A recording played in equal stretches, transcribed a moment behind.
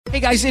Hey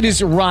guys, it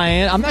is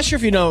Ryan. I'm not sure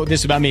if you know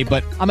this about me,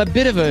 but I'm a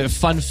bit of a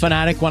fun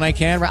fanatic when I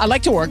can. I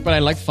like to work, but I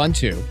like fun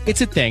too.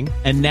 It's a thing.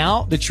 And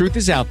now the truth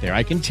is out there.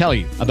 I can tell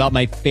you about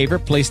my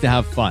favorite place to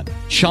have fun.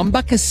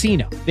 Chumba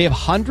Casino. They have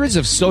hundreds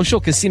of social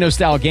casino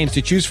style games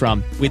to choose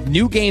from with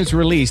new games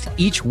released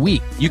each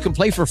week. You can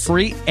play for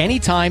free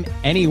anytime,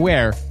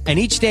 anywhere. And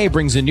each day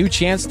brings a new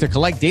chance to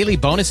collect daily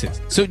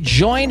bonuses. So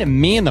join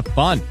me in the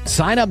fun.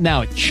 Sign up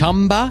now at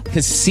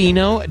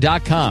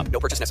ChumbaCasino.com. No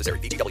purchase necessary.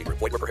 VGW.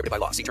 Void where prohibited by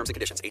law. See terms and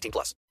conditions.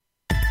 18+.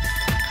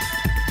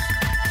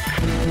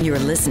 You're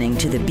listening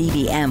to the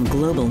BBM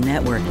Global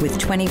Network with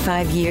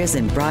 25 years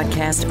in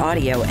broadcast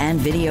audio and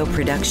video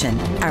production.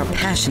 Our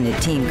passionate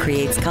team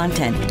creates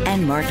content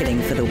and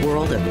marketing for the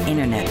world of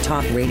Internet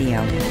talk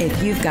radio.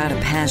 If you've got a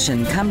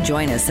passion, come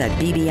join us at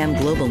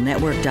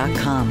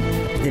bbmglobalnetwork.com.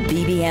 The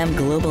BBM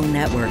Global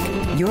Network.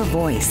 Your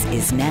voice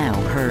is now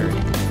heard.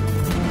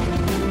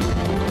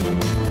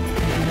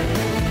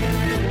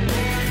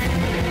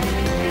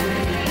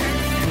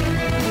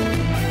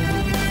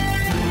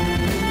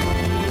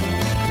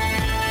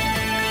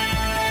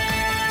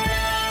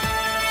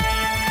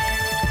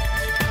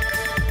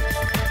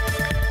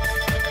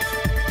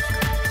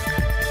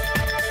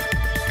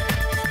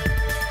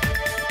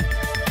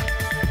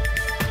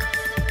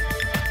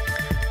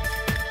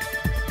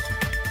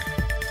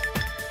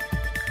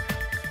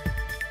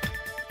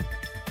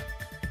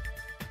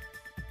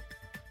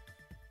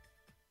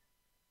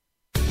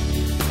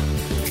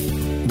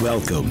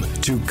 Welcome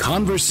to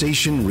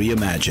Conversation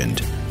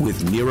Reimagined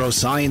with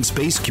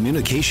neuroscience-based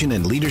communication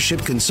and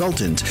leadership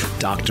consultant,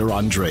 Dr.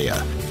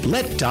 Andrea.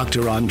 Let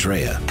Dr.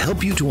 Andrea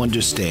help you to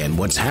understand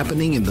what's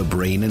happening in the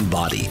brain and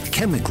body,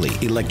 chemically,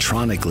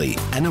 electronically,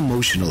 and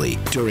emotionally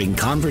during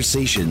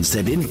conversations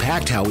that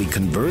impact how we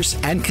converse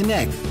and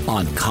connect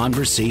on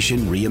Conversation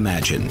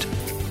Reimagined.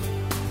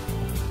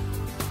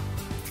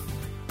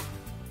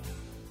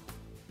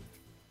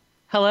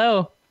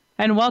 Hello,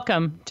 and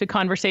welcome to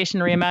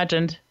Conversation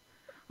Reimagined.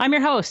 I'm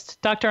your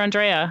host, Dr.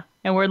 Andrea,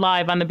 and we're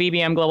live on the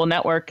BBM Global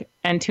Network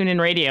and TuneIn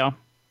Radio.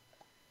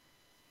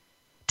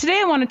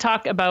 Today I want to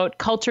talk about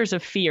cultures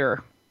of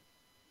fear.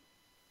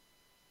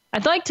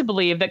 I'd like to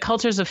believe that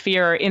cultures of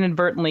fear are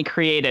inadvertently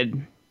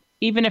created,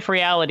 even if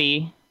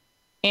reality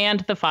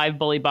and the 5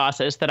 bully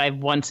bosses that I've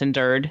once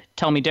endured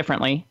tell me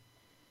differently.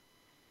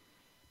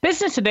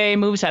 Business today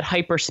moves at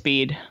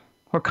hyperspeed.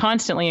 We're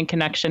constantly in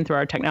connection through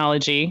our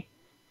technology,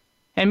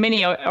 and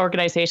many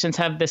organizations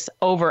have this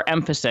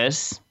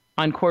overemphasis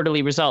on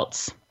quarterly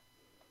results.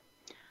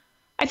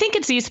 I think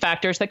it's these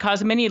factors that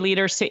cause many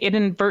leaders to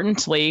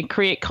inadvertently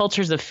create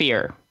cultures of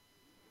fear.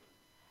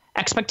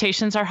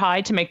 Expectations are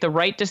high to make the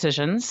right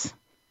decisions,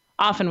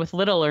 often with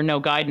little or no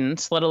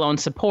guidance, let alone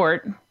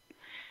support.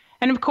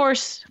 And of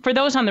course, for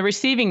those on the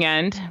receiving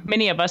end,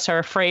 many of us are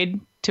afraid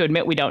to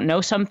admit we don't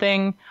know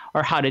something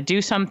or how to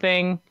do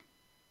something,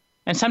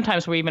 and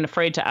sometimes we're even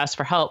afraid to ask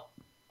for help.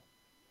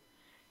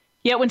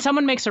 Yet when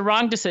someone makes a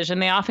wrong decision,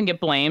 they often get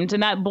blamed,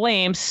 and that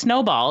blame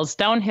snowballs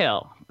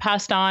downhill,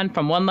 passed on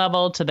from one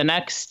level to the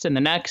next,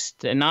 and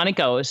on it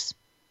goes.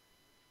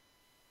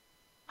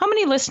 How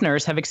many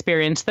listeners have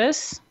experienced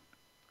this?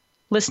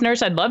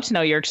 Listeners, I'd love to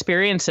know your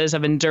experiences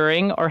of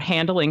enduring or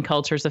handling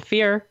cultures of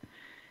fear.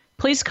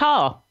 Please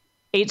call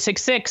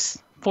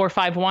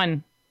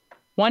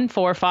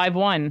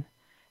 866-451-1451.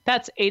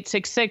 That's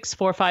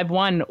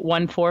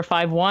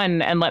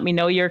 866-451-1451, and let me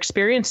know your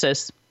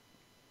experiences.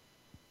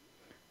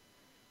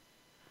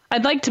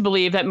 I'd like to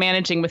believe that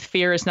managing with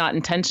fear is not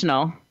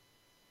intentional,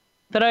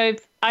 that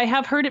I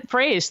have heard it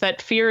phrased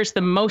that fear is the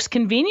most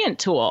convenient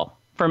tool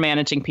for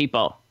managing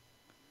people.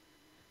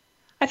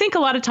 I think a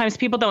lot of times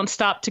people don't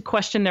stop to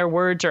question their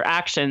words or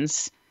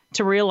actions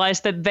to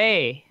realize that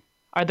they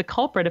are the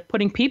culprit of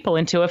putting people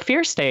into a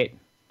fear state.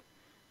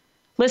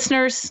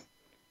 Listeners,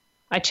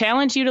 I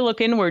challenge you to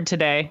look inward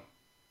today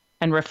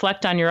and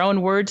reflect on your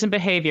own words and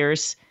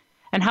behaviors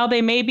and how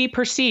they may be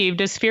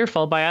perceived as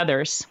fearful by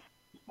others.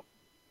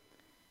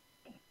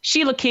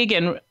 Sheila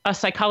Keegan, a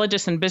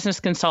psychologist and business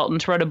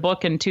consultant, wrote a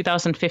book in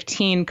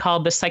 2015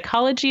 called The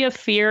Psychology of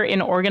Fear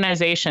in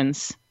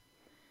Organizations.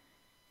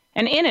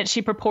 And in it,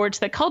 she purports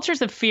that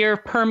cultures of fear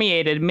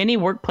permeated many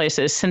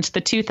workplaces since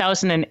the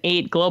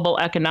 2008 global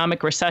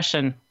economic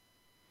recession.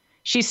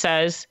 She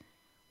says,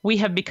 we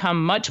have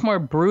become much more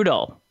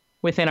brutal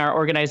within our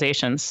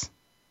organizations.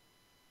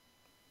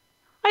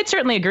 I'd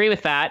certainly agree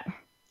with that.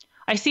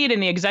 I see it in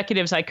the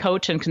executives I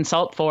coach and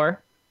consult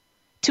for.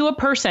 To a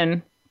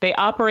person, they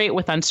operate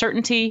with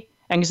uncertainty,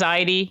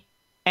 anxiety,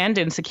 and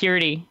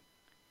insecurity.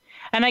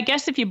 And I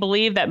guess if you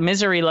believe that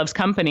misery loves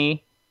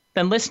company,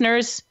 then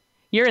listeners,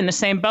 you're in the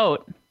same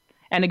boat.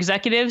 And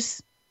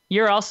executives,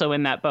 you're also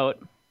in that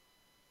boat.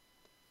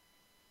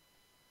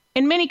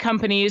 In many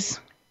companies,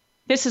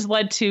 this has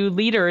led to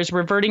leaders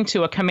reverting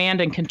to a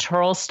command and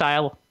control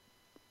style.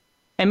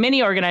 And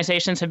many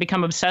organizations have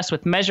become obsessed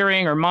with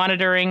measuring or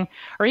monitoring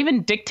or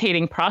even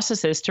dictating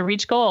processes to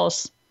reach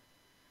goals.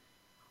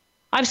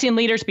 I've seen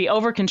leaders be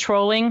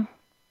over-controlling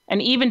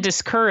and even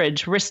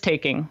discourage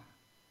risk-taking.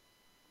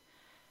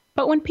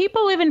 But when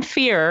people live in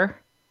fear,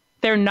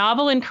 Their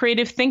novel and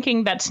creative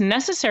thinking that's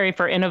necessary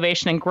for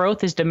innovation and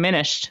growth is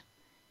diminished,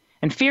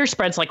 and fear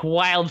spreads like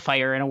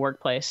wildfire in a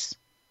workplace.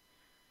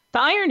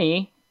 The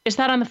irony is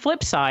that on the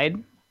flip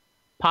side,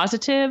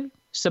 positive,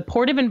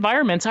 supportive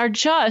environments are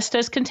just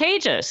as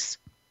contagious.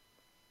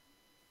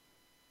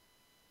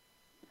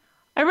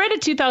 I read a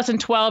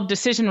 2012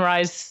 Decision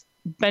Rise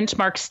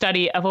benchmark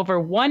study of over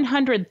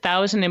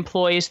 100,000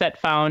 employees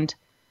that found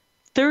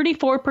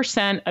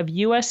 34% of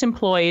U.S.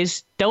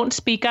 employees don't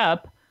speak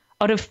up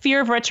out of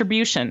fear of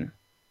retribution.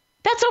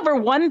 That's over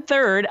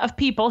 1/3 of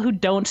people who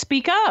don't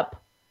speak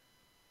up.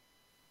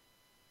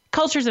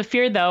 Cultures of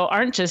fear, though,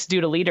 aren't just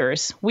due to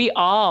leaders. We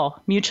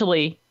all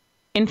mutually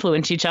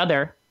influence each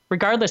other,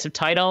 regardless of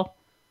title,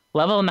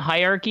 level in the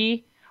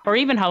hierarchy, or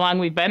even how long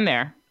we've been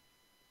there.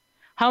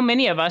 How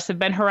many of us have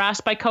been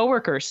harassed by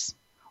coworkers,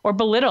 or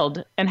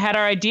belittled and had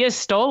our ideas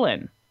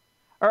stolen,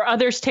 or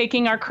others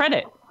taking our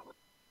credit?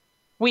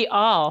 We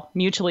all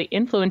mutually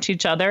influence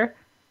each other.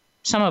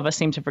 Some of us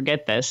seem to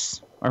forget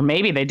this, or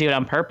maybe they do it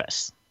on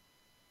purpose.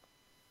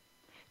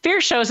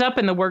 Fear shows up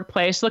in the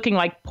workplace looking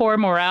like poor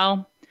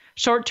morale,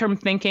 short-term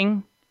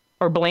thinking,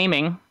 or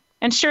blaming.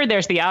 And sure,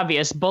 there's the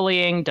obvious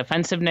bullying,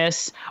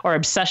 defensiveness, or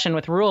obsession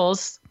with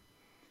rules.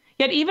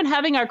 Yet even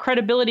having our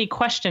credibility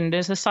questioned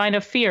is a sign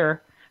of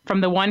fear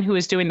from the one who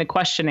is doing the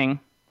questioning.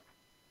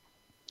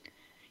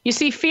 You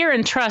see, fear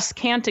and trust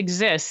can't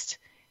coexist.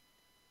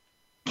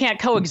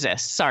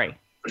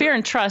 Fear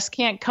and trust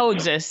can't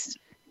coexist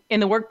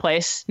in the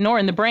workplace nor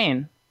in the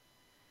brain.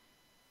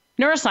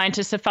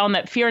 Neuroscientists have found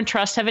that fear and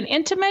trust have an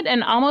intimate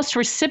and almost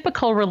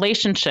reciprocal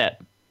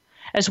relationship.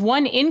 As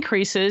one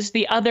increases,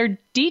 the other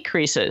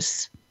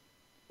decreases.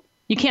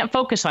 You can't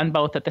focus on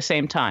both at the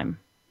same time.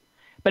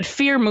 But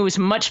fear moves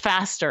much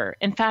faster.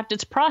 In fact,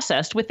 it's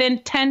processed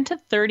within 10 to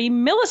 30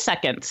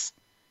 milliseconds.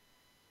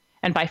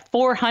 And by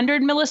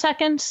 400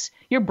 milliseconds,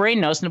 your brain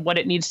knows what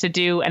it needs to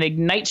do and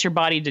ignites your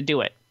body to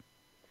do it.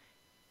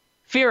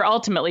 Fear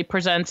ultimately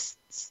presents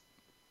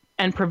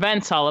and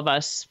prevents all of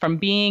us from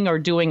being or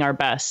doing our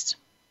best.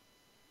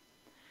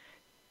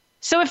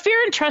 So if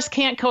fear and trust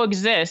can't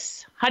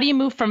coexist, how do you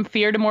move from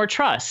fear to more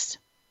trust?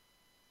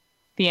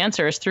 The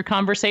answer is through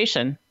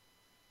conversation.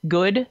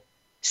 Good,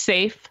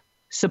 safe,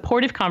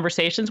 supportive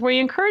conversations where you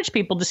encourage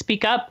people to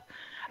speak up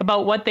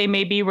about what they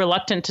may be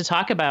reluctant to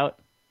talk about.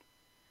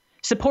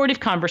 Supportive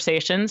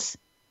conversations,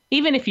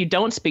 even if you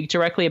don't speak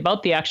directly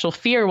about the actual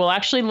fear, will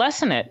actually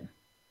lessen it.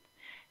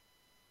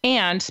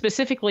 And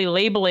specifically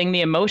labeling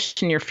the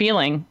emotion you're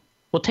feeling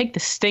will take the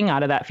sting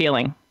out of that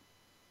feeling.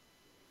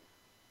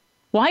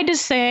 Why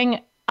does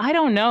saying, "I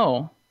don't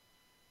know,"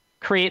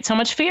 create so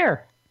much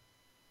fear?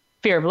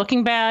 Fear of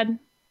looking bad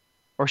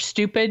or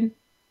stupid?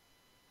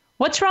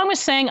 What's wrong with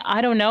saying,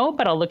 "I don't know,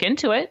 but I'll look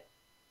into it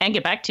and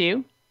get back to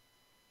you"?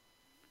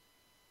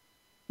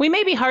 We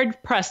may be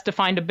hard-pressed to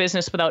find a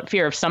business without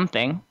fear of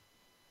something,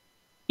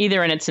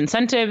 either in its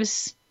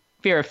incentives,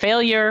 fear of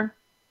failure,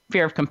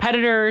 fear of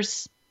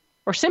competitors,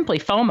 or simply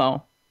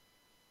FOMO,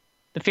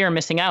 the fear of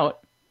missing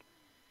out.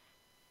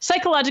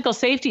 Psychological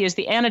safety is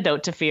the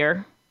antidote to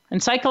fear.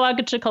 And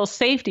psychological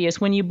safety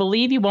is when you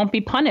believe you won't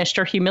be punished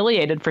or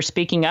humiliated for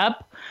speaking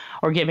up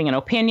or giving an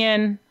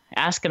opinion,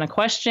 asking a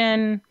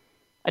question,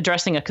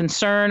 addressing a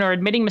concern, or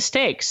admitting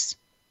mistakes.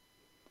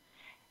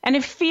 And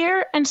if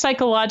fear and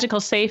psychological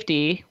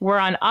safety were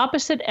on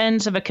opposite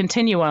ends of a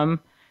continuum,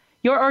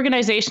 your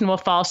organization will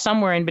fall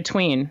somewhere in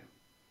between.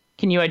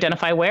 Can you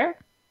identify where?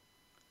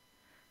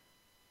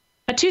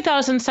 A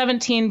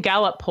 2017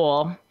 Gallup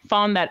poll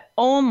found that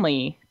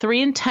only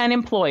 3 in 10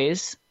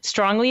 employees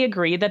strongly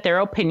agree that their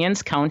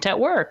opinions count at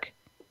work.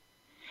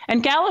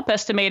 And Gallup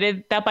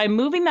estimated that by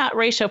moving that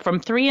ratio from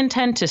 3 in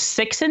 10 to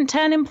 6 in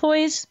 10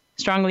 employees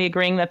strongly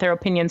agreeing that their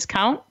opinions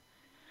count,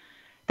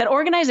 that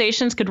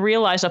organizations could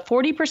realize a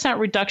 40%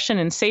 reduction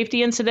in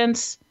safety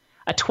incidents,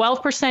 a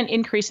 12%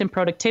 increase in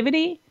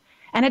productivity,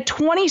 and a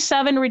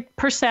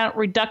 27%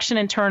 reduction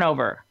in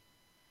turnover.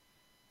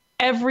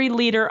 Every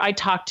leader I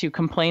talk to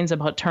complains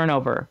about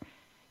turnover.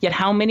 Yet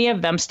how many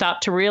of them stop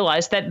to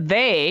realize that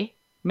they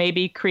may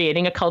be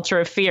creating a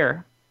culture of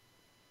fear?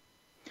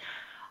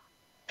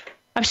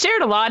 I've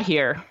shared a lot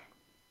here.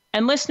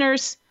 And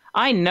listeners,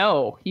 I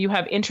know you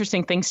have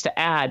interesting things to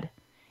add.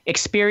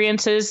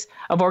 Experiences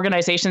of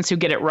organizations who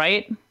get it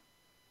right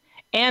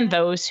and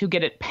those who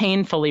get it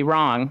painfully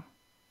wrong.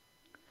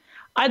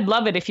 I'd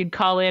love it if you'd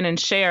call in and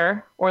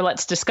share, or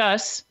let's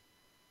discuss.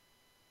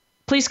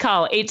 Please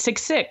call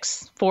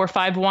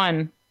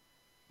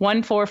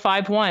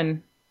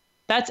 866-451-1451.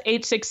 That's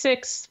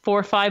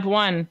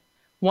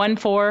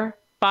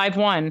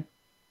 866-451-1451.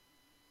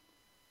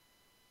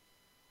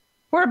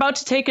 We're about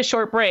to take a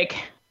short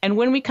break, and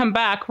when we come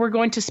back, we're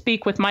going to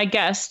speak with my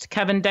guest,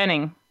 Kevin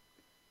Denning.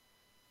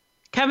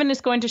 Kevin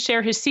is going to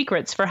share his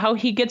secrets for how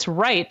he gets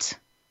right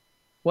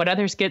what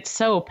others get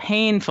so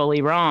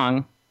painfully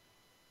wrong.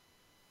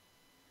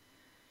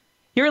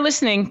 You're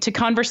listening to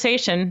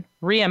Conversation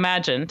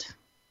Reimagined.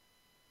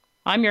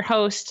 I'm your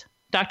host,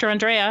 Dr.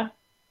 Andrea,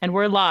 and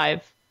we're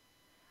live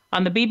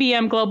on the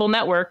BBM Global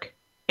Network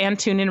and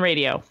TuneIn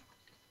Radio.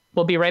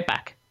 We'll be right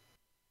back.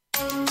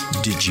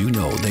 Did you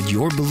know that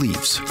your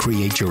beliefs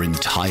create your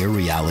entire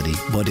reality,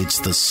 but it's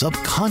the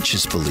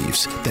subconscious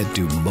beliefs that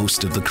do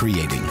most of the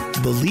creating?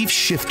 Belief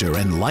shifter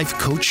and life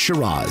coach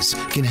Shiraz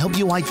can help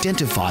you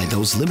identify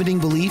those limiting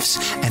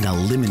beliefs and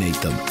eliminate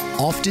them,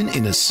 often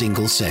in a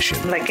single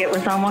session. Like it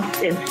was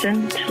almost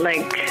instant,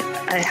 like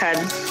I had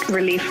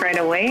relief right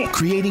away.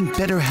 Creating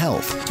better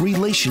health,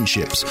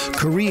 relationships,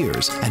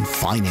 careers, and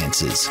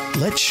finances.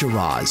 Let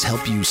Shiraz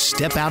help you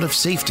step out of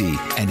safety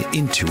and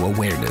into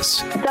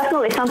awareness.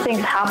 Definitely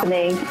something's happening.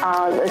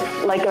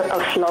 It's like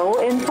a flow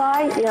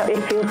inside. You know,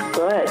 it feels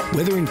good.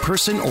 Whether in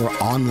person or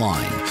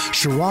online,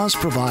 Shiraz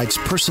provides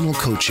personal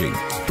coaching,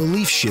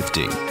 belief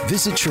shifting.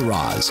 Visit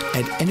Shiraz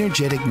at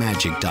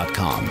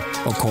energeticmagic.com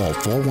or call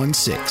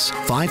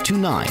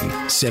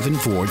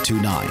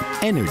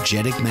 416-529-7429.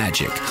 Energetic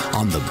Magic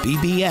on the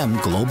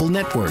BBM Global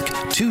Network,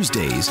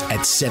 Tuesdays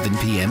at 7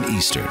 p.m.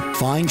 Eastern.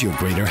 Find your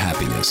greater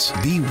happiness.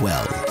 Be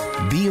well.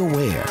 Be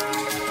aware.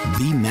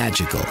 Be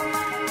magical.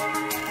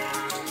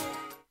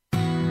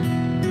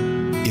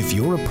 If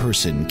you're a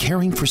person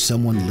caring for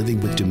someone living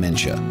with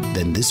dementia,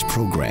 then this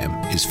program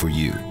is for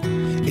you.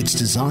 It's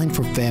designed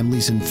for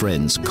families and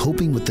friends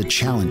coping with the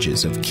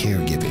challenges of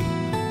caregiving.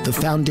 The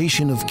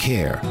foundation of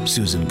care,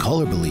 Susan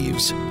Kohler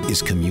believes,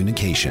 is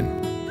communication.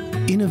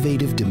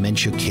 Innovative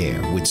Dementia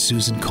Care with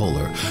Susan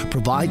Kohler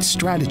provides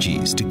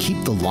strategies to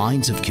keep the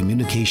lines of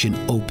communication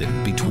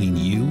open between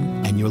you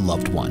and your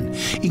loved one,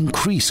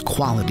 increase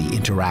quality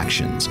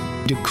interactions,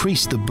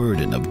 decrease the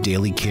burden of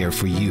daily care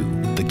for you,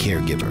 the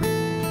caregiver.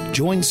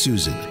 Join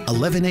Susan,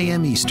 11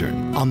 a.m.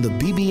 Eastern, on the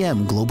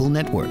BBM Global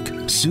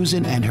Network.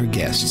 Susan and her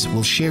guests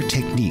will share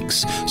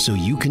techniques so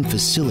you can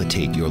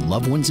facilitate your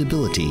loved one's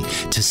ability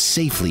to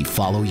safely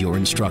follow your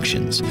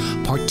instructions,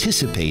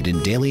 participate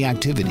in daily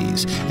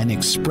activities, and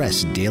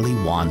express daily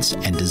wants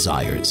and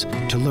desires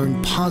to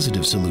learn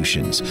positive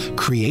solutions,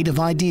 creative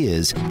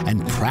ideas,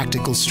 and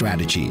practical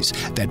strategies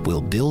that will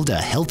build a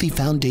healthy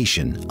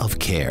foundation of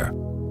care.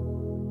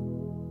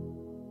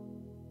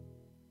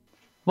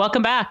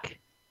 Welcome back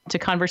to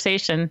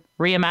Conversation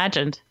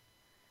Reimagined.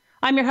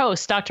 I'm your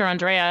host, Dr.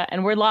 Andrea,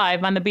 and we're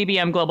live on the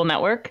BBM Global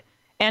Network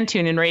and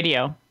TuneIn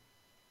Radio.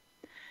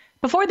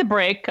 Before the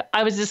break,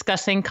 I was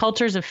discussing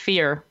cultures of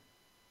fear.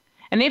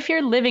 And if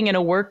you're living in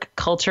a work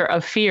culture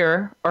of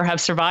fear or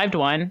have survived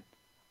one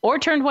or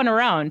turned one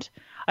around,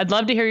 I'd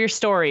love to hear your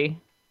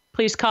story.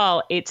 Please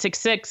call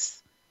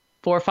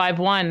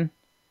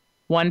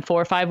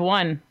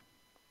 866-451-1451.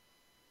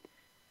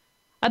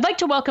 I'd like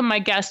to welcome my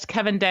guest,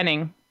 Kevin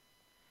Denning.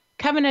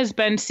 Kevin has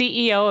been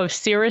CEO of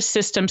Cirrus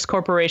Systems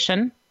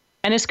Corporation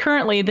and is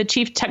currently the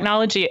Chief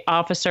Technology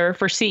Officer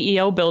for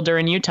CEO Builder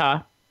in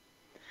Utah.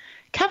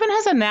 Kevin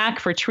has a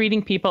knack for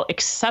treating people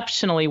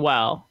exceptionally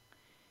well.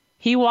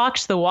 He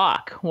walks the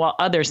walk while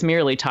others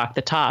merely talk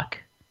the talk.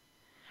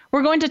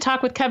 We're going to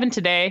talk with Kevin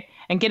today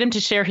and get him to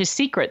share his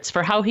secrets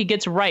for how he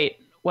gets right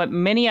what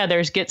many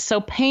others get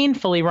so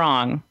painfully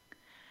wrong.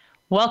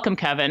 Welcome,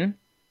 Kevin.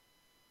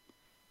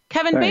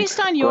 Kevin, Thanks.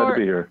 based on your... Glad to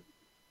be here.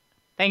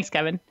 Thanks,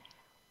 Kevin.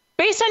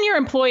 Based on your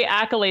employee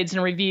accolades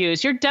and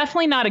reviews, you're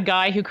definitely not a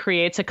guy who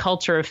creates a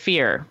culture of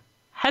fear.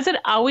 Has it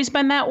always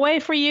been that way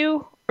for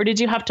you, or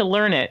did you have to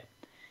learn it?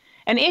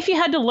 And if you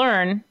had to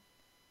learn,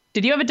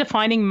 did you have a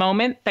defining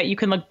moment that you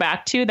can look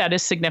back to that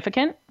is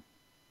significant?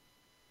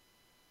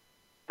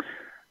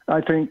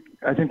 I think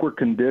we're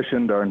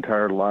conditioned our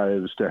entire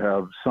lives to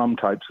have some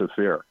types of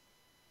fear.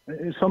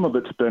 Some of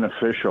it's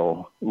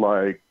beneficial,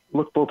 like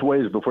look both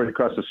ways before you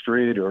cross the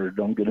street or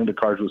don't get into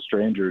cars with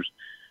strangers.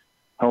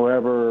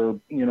 However,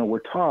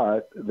 we're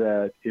taught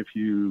that if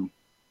you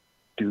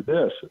do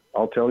this,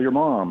 I'll tell your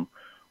mom,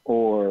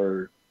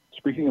 or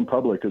speaking in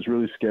public is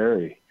really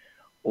scary,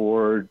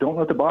 or don't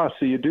let the boss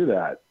see you do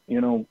that.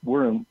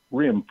 We're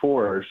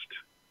reinforced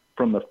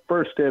from the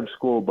first day of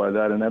school by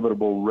that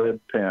inevitable red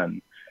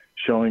pen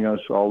showing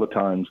us all the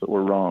times that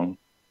we're wrong.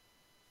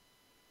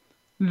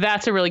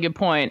 That's a really good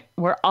point.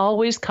 We're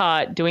always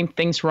caught doing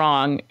things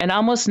wrong and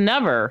almost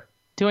never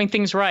doing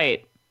things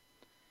right.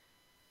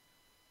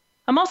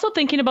 I'm also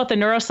thinking about the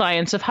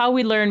neuroscience of how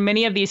we learn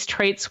many of these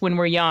traits when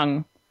we're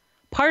young.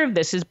 Part of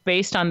this is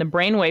based on the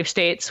brainwave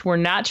states we're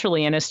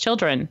naturally in as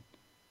children.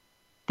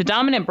 The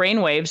dominant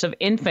brainwaves of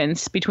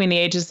infants between the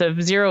ages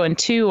of 0 and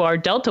 2 are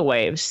delta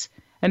waves,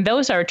 and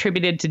those are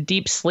attributed to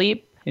deep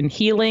sleep and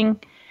healing,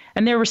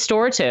 and they're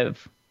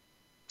restorative.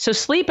 So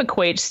sleep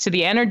equates to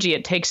the energy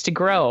it takes to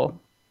grow.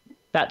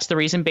 That's the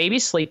reason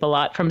babies sleep a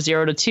lot from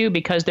 0 to 2,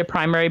 because their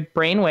primary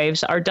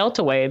brainwaves are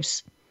delta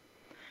waves.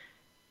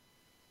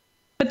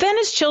 But then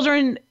as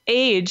children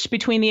age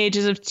between the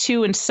ages of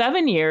 2 and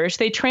 7 years,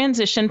 they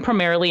transition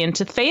primarily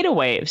into theta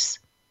waves.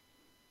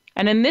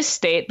 And in this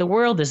state, the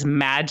world is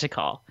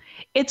magical.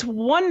 It's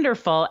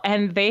wonderful,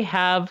 and they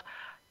have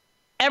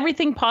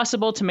everything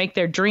possible to make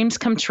their dreams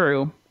come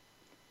true.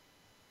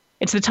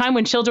 It's the time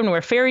when children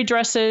wear fairy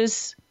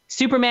dresses,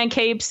 Superman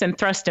capes, and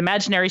thrust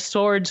imaginary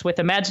swords with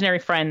imaginary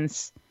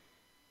friends.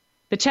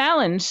 The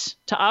challenge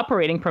to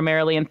operating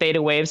primarily in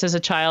theta waves as a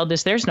child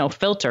is there's no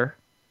filter.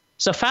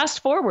 So fast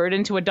forward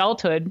into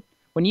adulthood,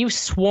 when you've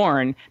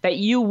sworn that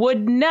you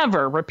would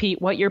never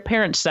repeat what your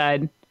parents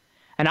said,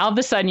 and all of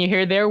a sudden you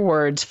hear their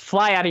words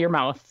fly out of your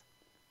mouth.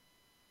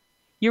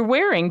 You're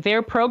wearing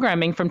their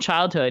programming from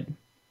childhood,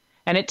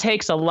 and it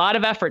takes a lot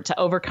of effort to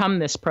overcome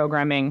this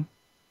programming.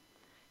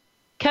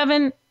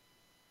 Kevin,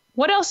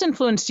 what else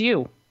influenced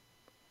you?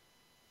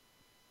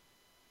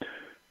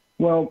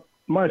 Well,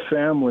 my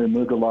family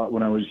moved a lot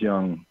when I was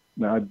young.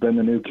 Now, I've been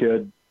the new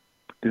kid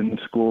in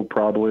school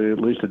probably at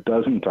least a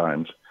dozen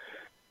times.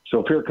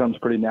 So fear comes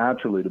pretty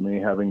naturally to me,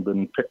 having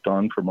been picked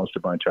on for most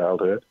of my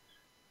childhood.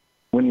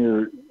 When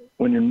you're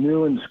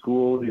new in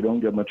school, you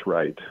don't get much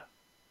right.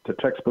 The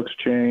textbooks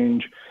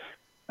change.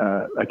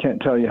 I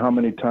can't tell you how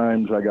many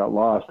times I got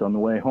lost on the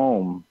way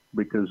home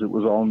because it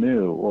was all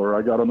new, or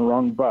I got on the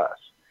wrong bus.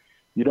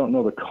 You don't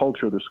know the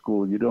culture of the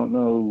school. You don't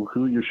know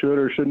who you should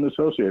or shouldn't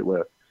associate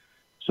with.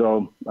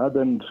 So I've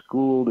been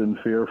schooled in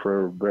fear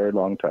for a very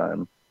long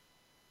time.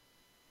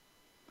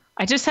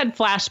 I just had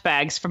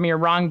flashbacks from your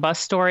wrong bus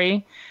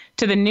story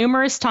to the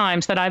numerous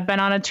times that I've been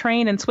on a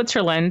train in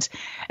Switzerland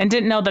and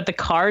didn't know that the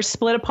cars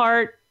split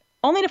apart,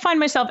 only to find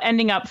myself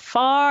ending up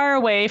far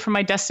away from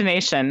my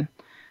destination.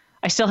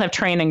 I still have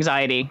train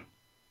anxiety.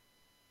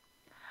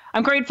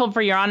 I'm grateful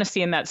for your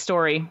honesty in that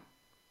story.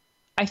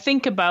 I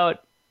think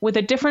about, with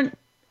a different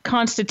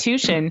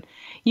constitution,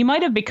 you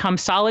might have become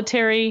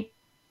solitary,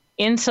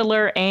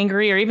 insular,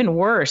 angry, or even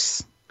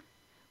worse.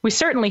 We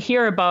certainly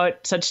hear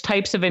about such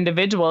types of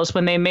individuals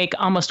when they make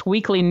almost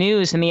weekly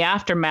news in the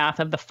aftermath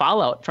of the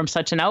fallout from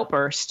such an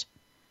outburst.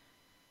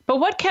 But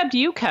what kept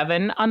you,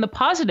 Kevin, on the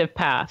positive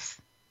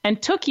path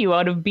and took you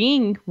out of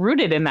being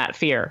rooted in that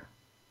fear?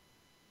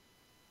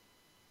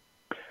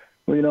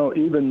 Well,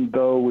 even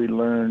though we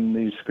learn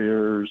these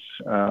fears,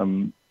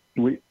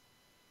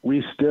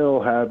 we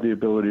still have the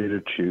ability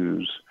to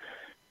choose.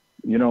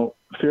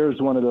 Fear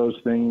is one of those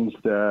things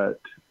that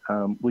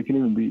we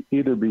can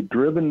either be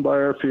driven by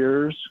our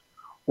fears,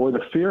 or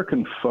the fear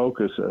can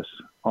focus us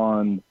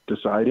on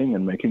deciding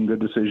and making good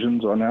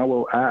decisions on how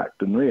we'll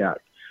act and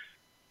react.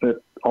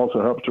 It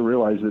also helps to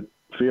realize that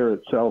fear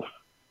itself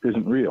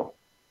isn't real.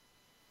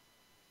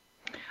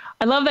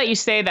 I love that you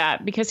say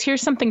that, because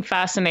here's something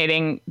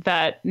fascinating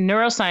that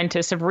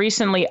neuroscientists have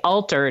recently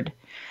altered.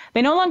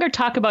 They no longer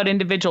talk about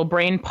individual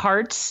brain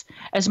parts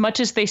as much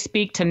as they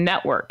speak to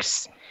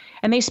networks.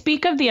 And they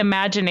speak of the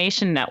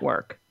imagination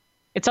network.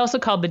 It's also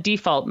called the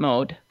default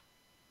mode.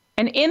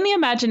 And in the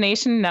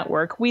imagination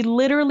network, we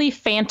literally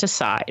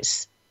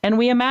fantasize and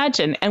we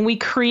imagine and we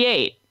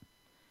create.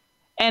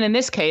 And in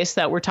this case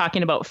that we're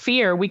talking about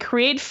fear, we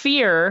create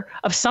fear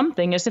of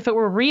something as if it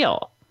were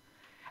real.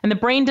 And the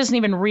brain doesn't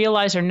even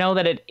realize or know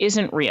that it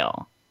isn't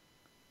real.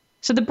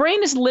 So the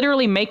brain is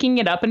literally making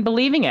it up and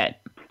believing it.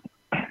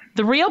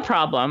 The real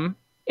problem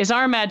is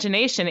our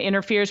imagination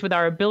interferes with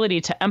our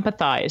ability to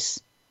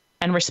empathize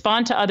and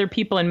respond to other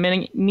people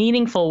in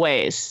meaningful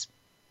ways.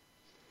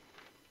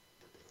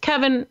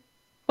 Kevin,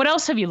 what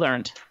else have you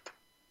learned?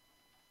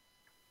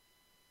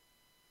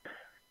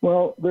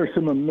 Well, there's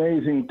some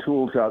amazing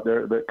tools out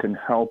there that can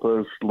help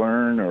us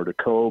learn or to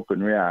cope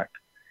and react.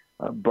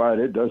 But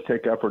it does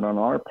take effort on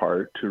our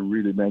part to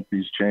really make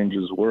these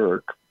changes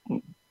work.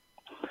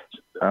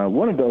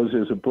 One of those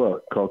is a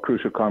book called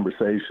Crucial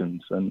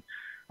Conversations. And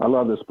I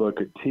love this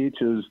book. It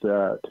teaches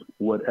that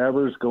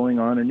whatever's going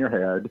on in your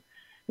head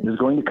is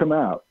going to come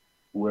out,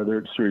 whether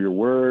it's through your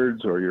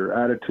words or your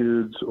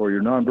attitudes or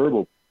your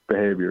nonverbal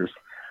behaviors.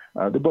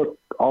 The book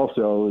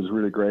also is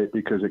really great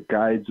because it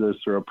guides us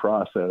through a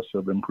process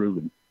of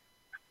improving.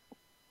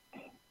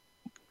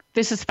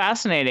 This is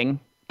fascinating.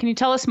 Can you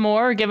tell us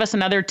more or give us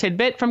another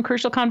tidbit from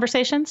Crucial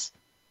Conversations?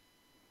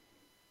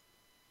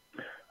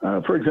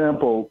 For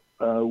example,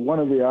 one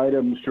of the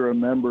items to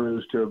remember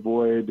is to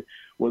avoid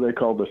what they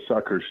call the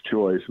sucker's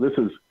choice. This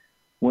is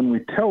when we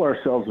tell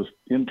ourselves an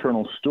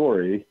internal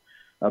story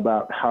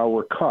about how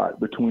we're caught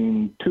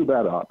between two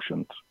bad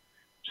options.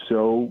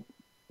 So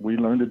we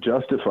learn to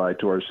justify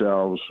to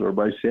ourselves, or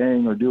by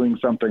saying or doing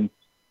something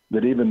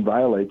that even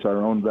violates our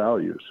own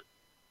values.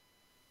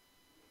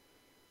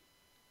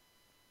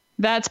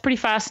 That's pretty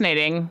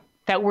fascinating,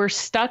 that we're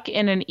stuck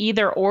in an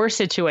either-or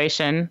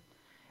situation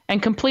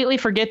and completely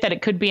forget that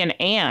it could be an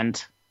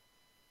and.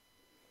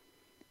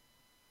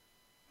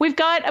 We've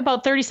got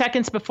about 30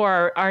 seconds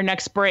before our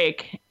next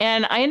break.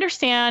 And I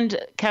understand,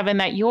 Kevin,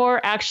 that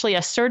you're actually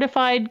a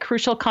certified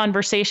Crucial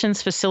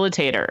Conversations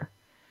facilitator.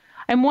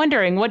 I'm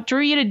wondering what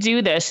drew you to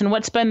do this and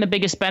what's been the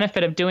biggest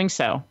benefit of doing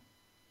so?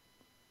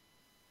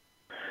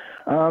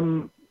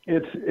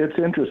 It's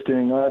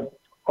interesting. I've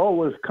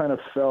always kind of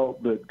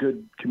felt that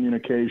good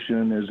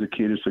communication is the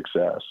key to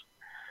success.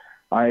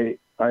 I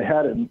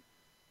had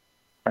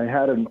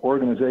an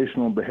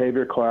organizational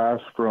behavior class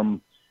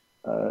from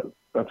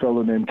a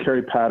fellow named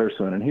Kerry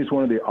Patterson, and he's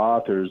one of the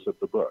authors of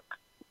the book.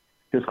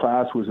 His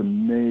class was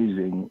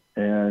amazing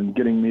and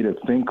getting me to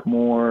think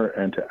more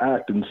and to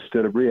act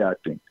instead of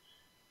reacting.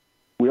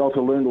 We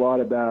also learned a lot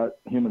about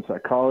human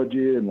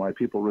psychology and why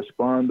people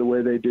respond the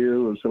way they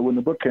do. And so when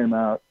the book came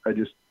out, I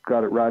just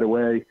got it right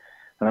away,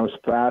 and I was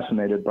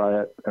fascinated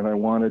by it, and I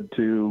wanted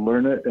to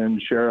learn it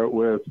and share it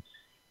with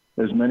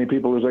as many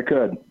people as I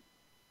could.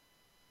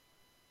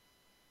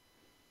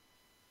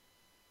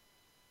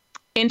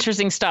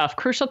 Interesting stuff.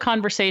 Crucial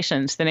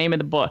Conversations, the name of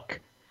the book.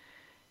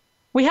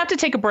 We have to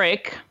take a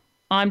break.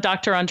 I'm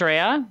Dr.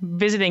 Andrea,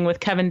 visiting with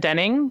Kevin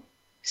Denning,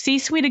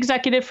 C-suite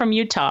executive from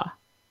Utah.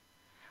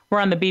 We're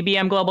on the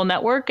BBM Global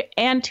Network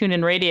and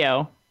TuneIn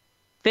Radio.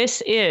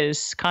 This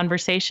is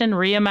Conversation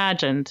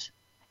Reimagined,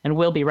 and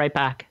we'll be right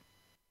back.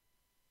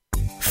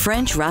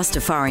 French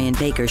Rastafarian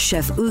baker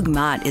Chef Hugues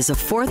Mott is a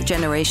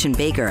fourth-generation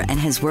baker and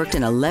has worked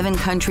in 11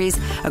 countries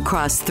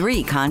across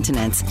 3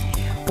 continents.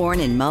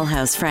 Born in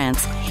Mulhouse,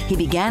 France, he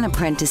began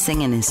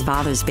apprenticing in his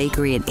father's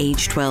bakery at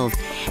age 12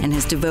 and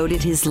has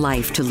devoted his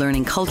life to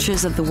learning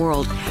cultures of the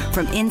world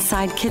from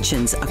inside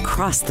kitchens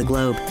across the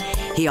globe.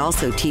 He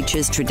also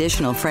teaches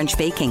traditional French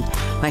baking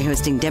by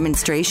hosting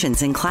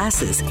demonstrations and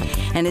classes,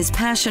 and his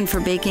passion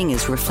for baking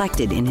is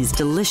reflected in his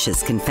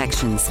delicious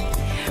confections.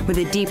 With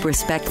a deep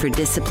respect for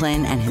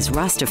discipline and his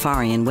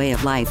Rastafarian way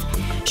of life,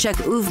 Chef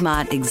Hugues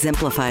Mott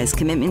exemplifies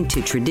commitment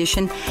to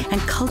tradition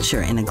and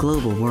culture in a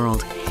global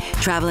world.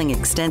 Traveling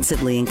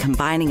extensively and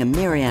combining a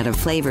myriad of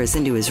flavors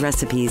into his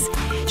recipes,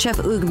 Chef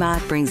Hugues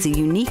Mott brings a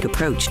unique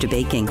approach to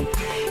baking.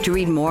 To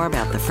read more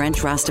about the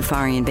French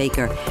Rastafarian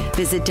baker,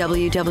 visit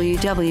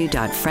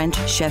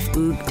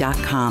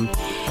www.frenchchefhugues.com.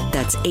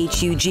 That's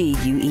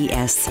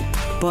Hugues.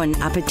 Bon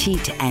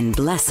appetit and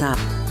bless up.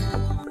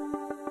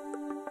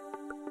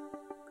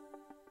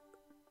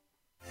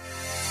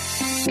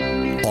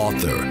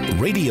 Author,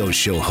 radio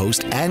show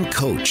host, and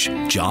coach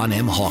John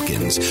M.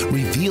 Hawkins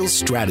reveals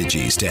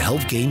strategies to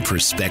help gain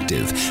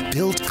perspective,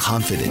 build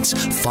confidence,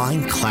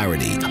 find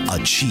clarity,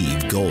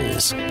 achieve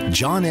goals.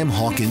 John M.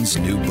 Hawkins'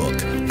 new book,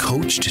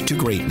 Coached to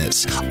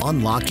Greatness,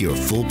 Unlock Your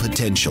Full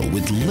Potential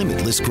with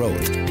Limitless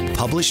Growth,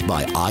 published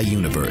by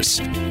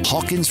iUniverse.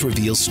 Hawkins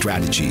reveals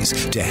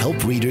strategies to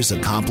help readers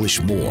accomplish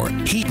more.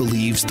 He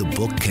believes the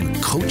book can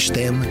coach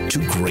them to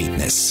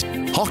greatness.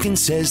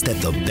 Hawkins says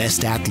that the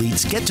best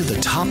athletes get to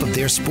the top of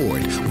their sport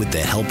with the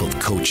help of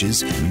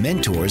coaches,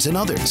 mentors, and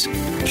others.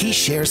 He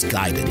shares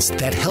guidance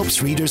that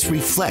helps readers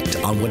reflect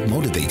on what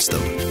motivates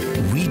them,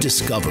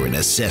 rediscover and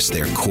assess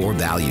their core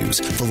values,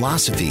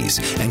 philosophies,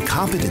 and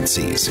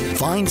competencies,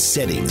 find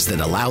settings that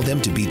allow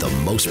them to be the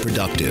most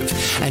productive,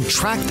 and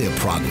track their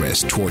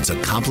progress towards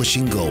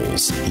accomplishing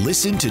goals.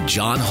 Listen to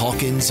John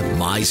Hawkins'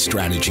 My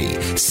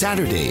Strategy,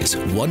 Saturdays,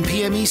 1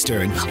 p.m.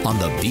 Eastern on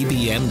the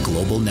BBM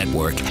Global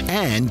Network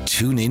and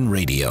TuneIn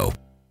Radio.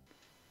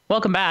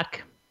 Welcome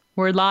back.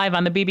 We're live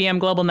on the BBM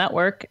Global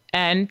Network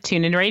and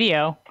TuneIn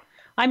Radio.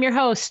 I'm your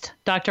host,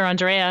 Dr.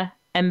 Andrea,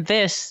 and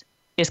this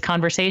is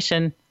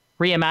Conversation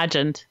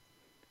Reimagined.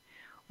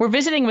 We're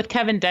visiting with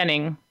Kevin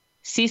Denning,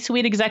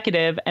 C-suite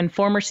executive and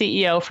former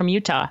CEO from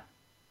Utah.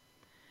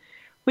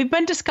 We've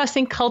been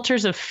discussing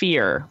cultures of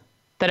fear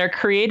that are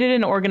created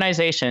in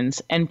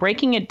organizations and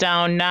breaking it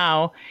down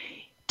now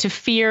to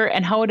fear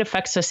and how it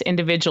affects us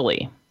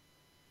individually.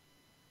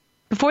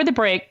 Before the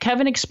break,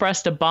 Kevin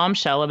expressed a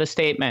bombshell of a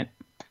statement.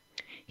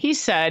 He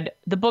said,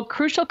 the book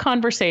Crucial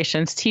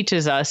Conversations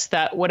teaches us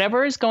that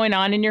whatever is going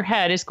on in your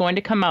head is going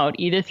to come out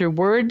either through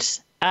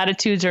words,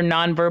 attitudes, or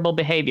nonverbal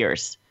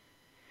behaviors.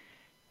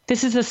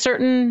 This is a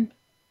certain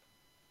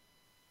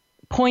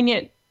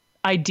poignant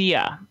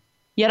idea,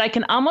 yet I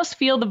can almost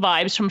feel the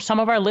vibes from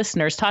some of our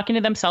listeners talking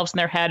to themselves in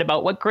their head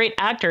about what great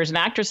actors and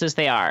actresses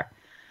they are.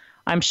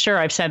 I'm sure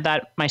I've said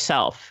that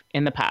myself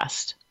in the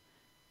past.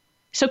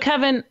 So,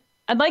 Kevin,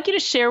 I'd like you to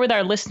share with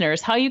our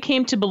listeners how you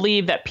came to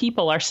believe that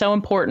people are so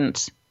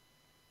important.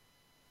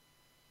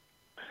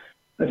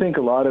 I think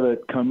a lot of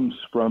it comes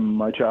from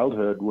my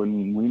childhood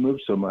when we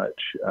moved so much.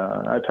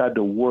 I've had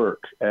to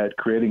work at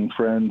creating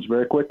friends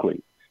very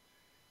quickly.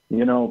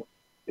 You know,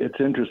 it's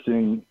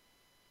interesting.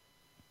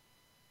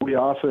 We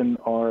often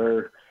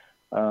are,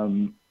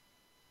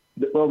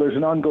 there's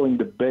an ongoing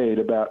debate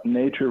about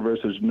nature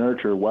versus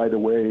nurture, why the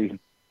way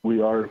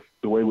we are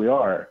the way we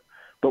are.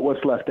 But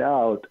what's left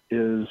out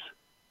of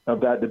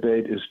that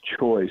debate is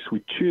choice.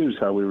 We choose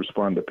how we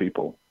respond to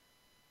people.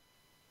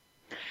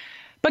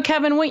 But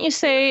Kevin, wouldn't you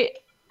say,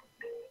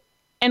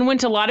 and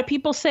wouldn't a lot of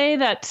people say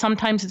that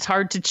sometimes it's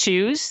hard to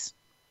choose?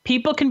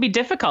 People can be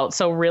difficult,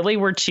 so really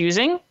we're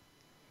choosing?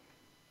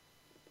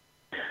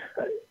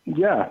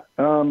 Yeah.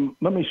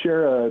 Let me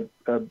share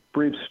a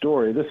brief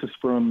story. This is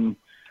from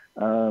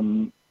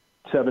 7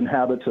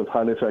 Habits of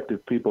Highly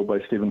Effective People by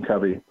Stephen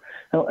Covey.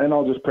 And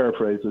I'll just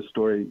paraphrase the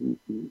story.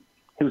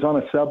 He was on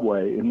a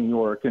subway in New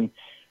York, and,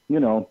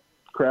 you know,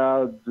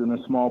 crowds in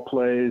a small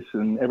place,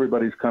 and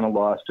everybody's kind of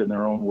lost in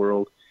their own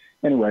world.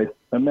 Anyway,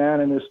 a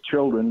man and his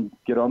children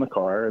get on the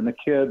car, and the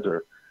kids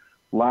are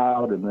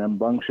loud and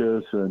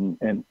rambunctious,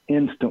 and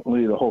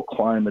instantly the whole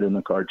climate in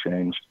the car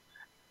changed.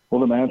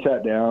 Well, the man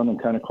sat down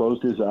and kind of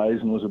closed his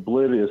eyes and was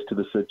oblivious to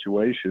the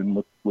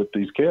situation with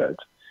these kids.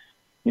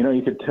 You know,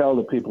 you could tell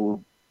the people were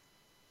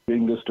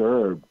being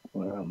disturbed.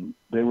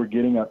 They were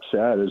getting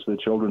upset as the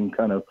children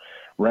kind of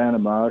ran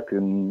amok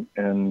and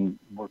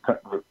were kind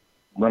of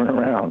running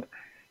around.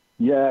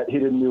 Yet he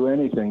didn't do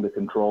anything to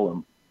control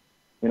them.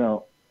 You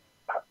know,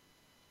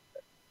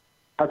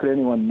 how could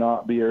anyone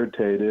not be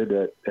irritated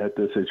at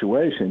the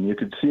situation? You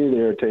could see the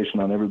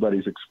irritation on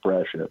everybody's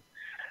expression.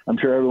 I'm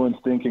sure everyone's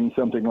thinking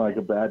something like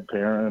a bad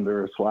parent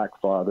or a slack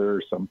father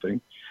or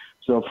something.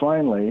 So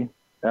finally,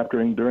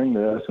 after enduring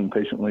this and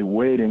patiently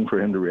waiting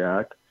for him to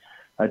react,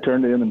 I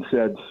turned to him and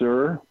said,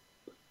 "Sir,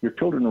 your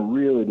children are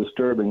really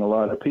disturbing a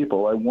lot of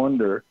people. I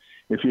wonder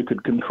if you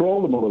could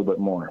control them a little bit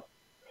more."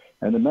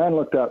 And the man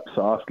looked up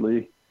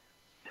softly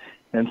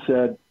and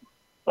said,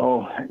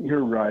 "Oh,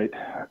 you're right.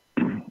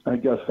 I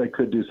guess I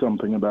could do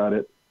something about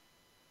it.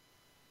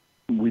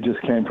 We just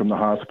came from the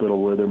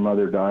hospital where their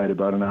mother died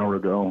about an hour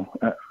ago.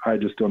 I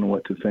just don't know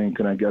what to think,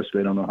 and I guess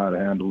they don't know how to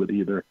handle it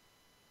either."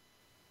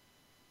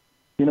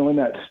 You know, in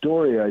that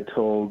story I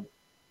told,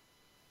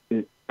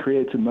 it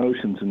creates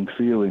emotions and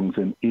feelings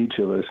in each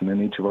of us and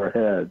in each of our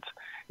heads.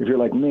 If you're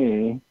like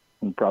me,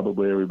 and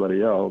probably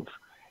everybody else,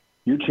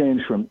 you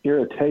change from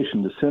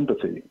irritation to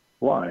sympathy.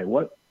 Why?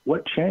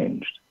 What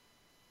changed?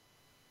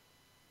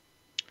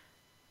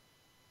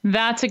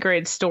 That's a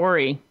great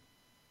story.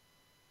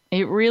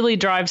 It really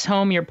drives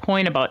home your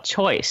point about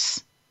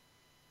choice.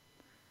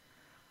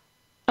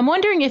 I'm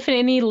wondering if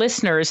any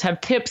listeners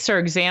have tips or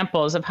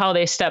examples of how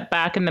they step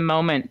back in the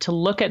moment to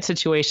look at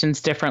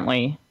situations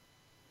differently.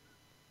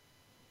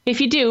 If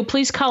you do,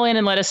 please call in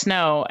and let us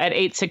know at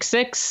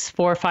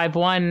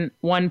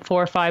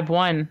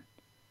 866-451-1451.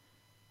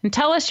 And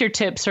tell us your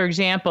tips or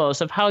examples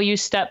of how you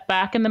step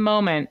back in the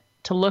moment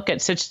to look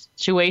at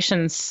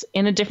situations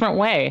in a different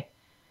way.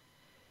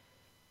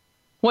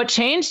 What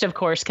changed, of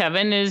course,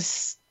 Kevin,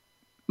 is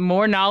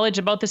more knowledge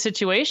about the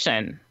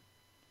situation.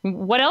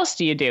 What else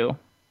do you do?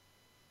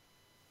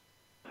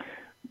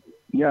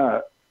 Yeah,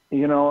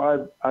 you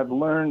know, I've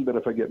learned that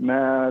if I get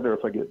mad or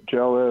if I get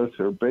jealous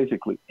or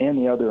basically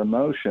any other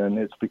emotion,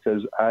 it's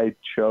because I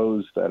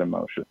chose that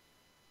emotion.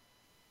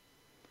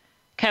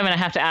 Kevin, I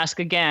have to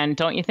ask again,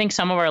 don't you think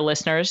some of our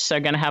listeners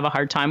are going to have a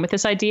hard time with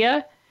this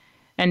idea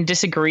and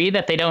disagree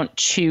that they don't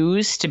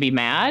choose to be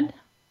mad?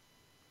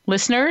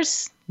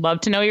 Listeners,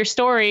 love to know your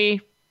story.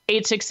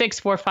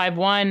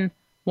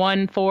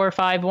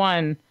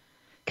 866-451-1451.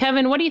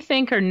 Kevin, what do you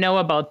think or know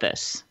about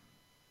this?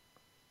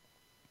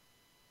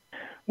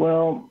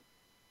 Well,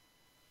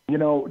 you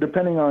know,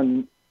 depending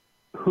on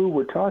who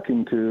we're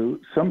talking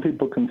to, some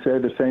people can say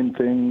the same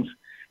things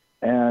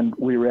and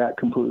we react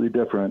completely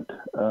different.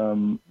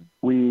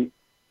 We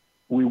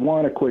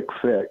want a quick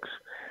fix,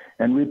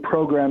 and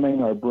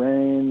reprogramming our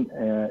brain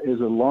is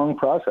a long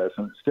process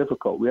and it's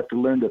difficult. We have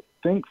to learn to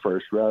think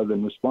first rather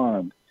than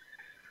respond.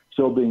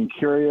 So being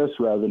curious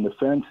rather than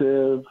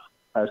defensive,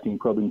 asking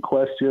probing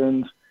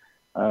questions.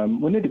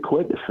 We need to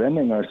quit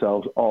defending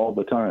ourselves all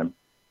the time.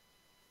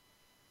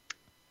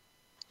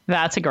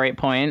 That's a great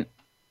point.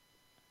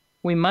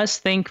 We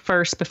must think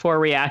first before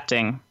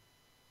reacting.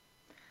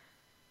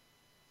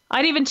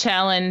 I'd even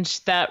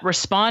challenge that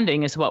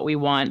responding is what we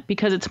want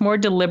because it's more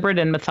deliberate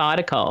and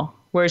methodical,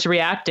 whereas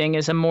reacting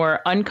is a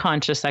more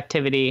unconscious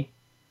activity.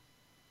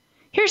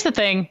 Here's the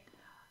thing.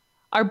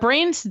 Our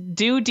brains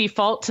do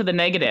default to the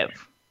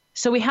negative.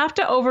 So we have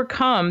to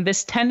overcome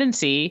this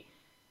tendency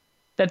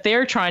that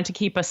they're trying to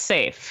keep us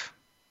safe.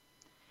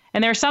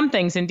 And there are some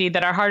things, indeed,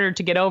 that are harder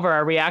to get over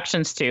our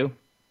reactions to.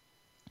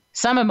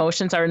 Some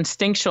emotions are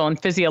instinctual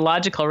and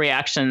physiological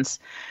reactions,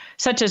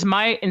 such as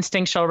my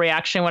instinctual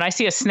reaction when I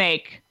see a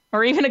snake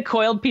or even a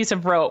coiled piece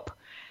of rope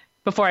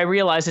before I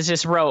realize it's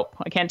just rope.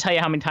 I can't tell you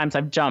how many times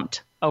I've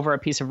jumped over a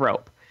piece of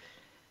rope.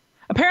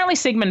 Apparently,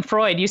 Sigmund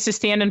Freud used to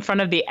stand in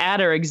front of the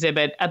adder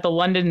exhibit at the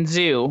London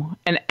Zoo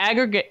and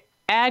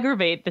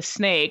aggravate the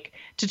snake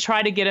to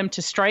try to get him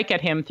to strike at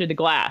him through the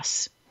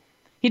glass.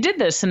 He did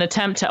this in an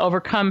attempt to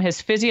overcome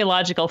his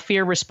physiological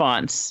fear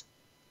response.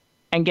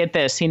 And get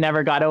this, he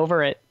never got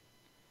over it.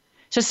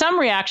 So some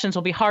reactions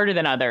will be harder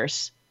than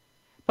others.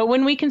 But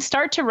when we can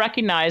start to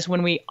recognize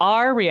when we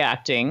are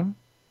reacting,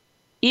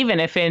 even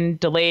if in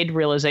delayed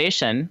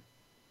realization,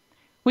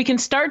 we can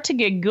start to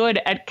get good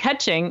at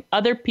catching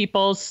other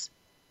people's,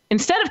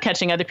 instead of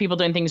catching other people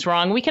doing things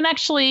wrong, we can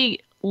actually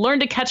learn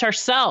to catch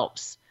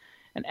ourselves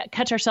and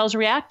catch ourselves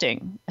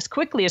reacting as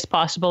quickly as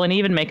possible and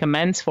even make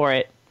amends for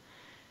it.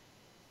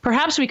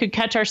 Perhaps we could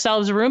catch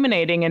ourselves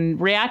ruminating and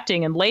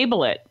reacting and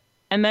label it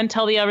and then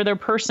tell the other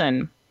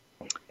person.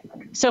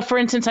 So for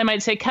instance, I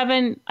might say,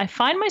 Kevin, I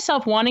find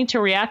myself wanting to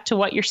react to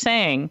what you're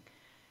saying.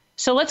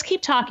 So let's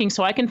keep talking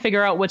so I can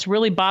figure out what's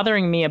really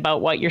bothering me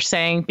about what you're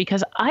saying,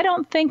 because I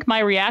don't think my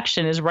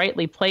reaction is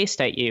rightly placed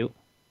at you.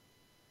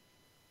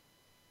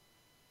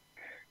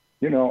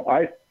 You know,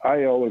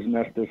 I always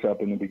mess this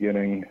up in the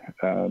beginning.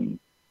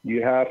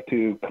 You have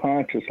to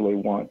consciously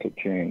want to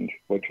change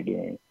what you're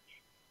doing.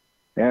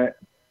 And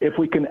if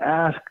we can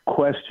ask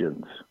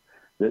questions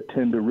that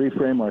tend to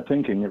reframe our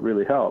thinking, it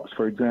really helps.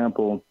 For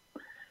example,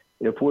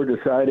 if we're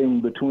deciding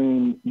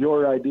between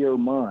your idea or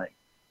mine,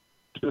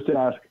 just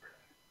ask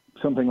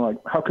something like,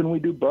 how can we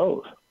do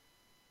both?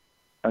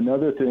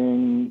 Another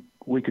thing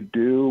we could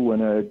do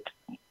when a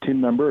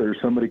team member or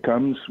somebody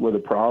comes with a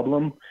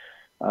problem,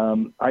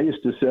 I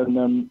used to send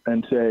them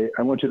and say,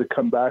 I want you to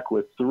come back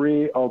with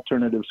 3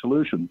 alternative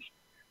solutions.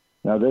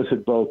 Now, this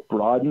would both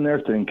broaden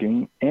their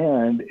thinking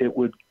and it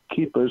would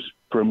keep us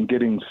from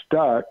getting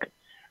stuck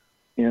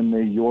in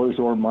the yours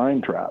or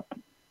mine trap.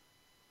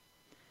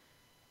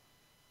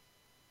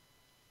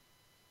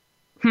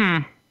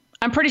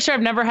 I'm pretty sure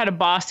I've never had a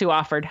boss who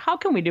offered, how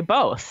can we do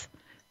both?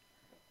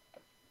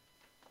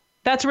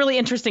 That's really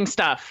interesting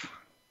stuff.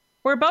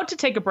 We're about to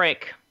take a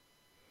break.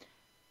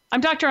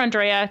 I'm Dr.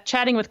 Andrea,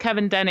 chatting with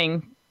Kevin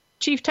Denning,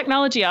 Chief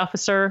Technology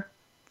Officer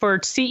for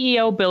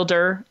CEO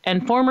Builder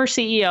and former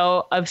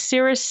CEO of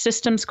Cirrus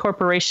Systems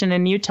Corporation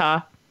in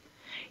Utah.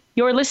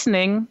 You're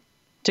listening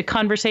to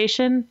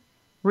Conversation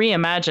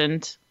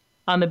Reimagined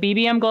on the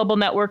BBM Global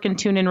Network and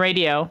TuneIn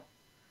Radio.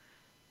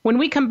 When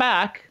we come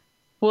back,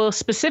 we'll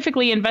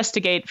specifically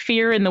investigate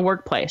fear in the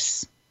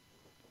workplace.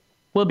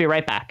 We'll be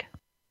right back.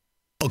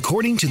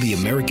 According to the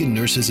American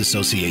Nurses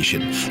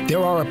Association,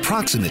 there are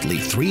approximately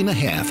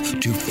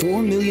 3.5 to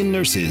 4 million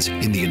nurses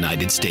in the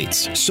United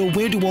States. So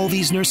where do all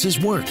these nurses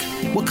work?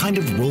 What kind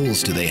of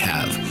roles do they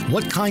have?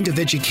 What kind of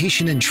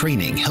education and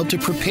training help to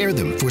prepare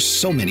them for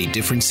so many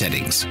different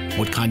settings?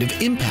 What kind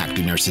of impact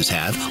do nurses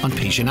have on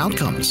patient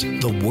outcomes?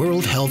 The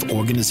World Health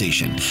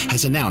Organization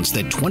has announced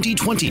that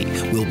 2020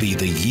 will be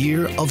the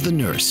year of the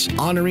nurse,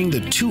 honoring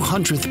the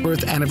 200th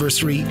birth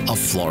anniversary of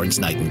Florence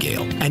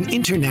Nightingale. An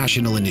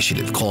international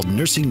initiative called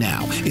Nursing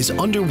Now is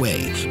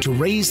underway to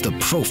raise the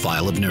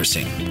profile of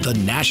nursing. The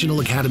National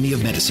Academy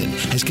of Medicine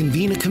has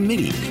convened a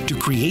committee to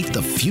create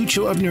the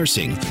Future of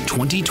Nursing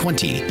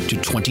 2020 to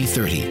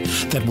 2030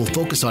 that will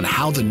focus on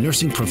how the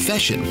nursing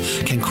profession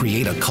can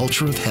create a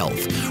culture of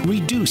health,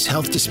 reduce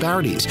health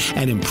disparities,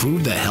 and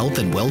improve the health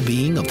and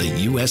well-being of the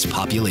U.S.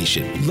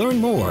 population. Learn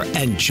more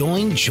and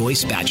join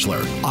Joyce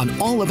Batchelor on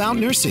All About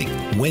Nursing,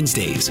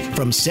 Wednesdays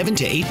from 7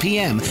 to 8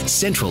 p.m.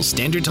 Central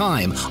Standard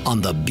Time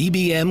on the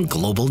BBM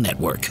Global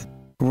Network.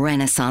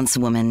 Renaissance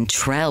woman,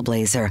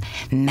 trailblazer,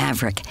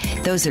 maverick.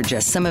 Those are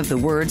just some of the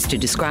words to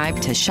describe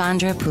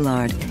Tashandra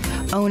Poulard,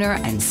 owner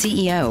and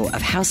CEO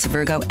of House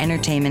Virgo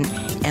Entertainment,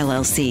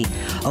 LLC,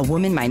 a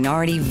woman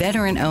minority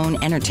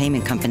veteran-owned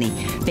entertainment company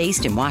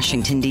based in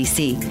Washington,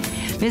 D.C.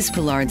 Ms.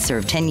 Poulard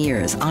served 10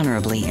 years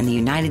honorably in the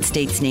United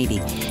States Navy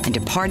and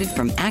departed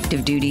from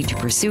active duty to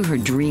pursue her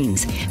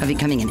dreams of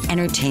becoming an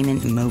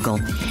entertainment mogul.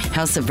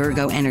 House of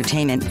Virgo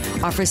Entertainment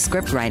offers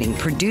script writing,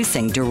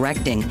 producing,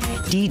 directing,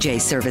 DJ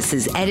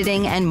services,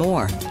 editing, and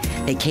more.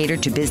 They cater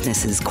to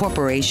businesses,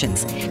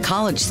 corporations,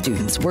 college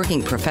students,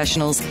 working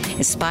professionals,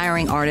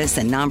 aspiring artists,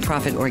 and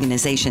nonprofit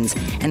organizations,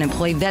 and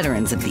employ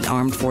veterans of the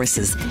armed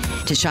forces.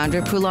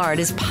 Tashandra Poulard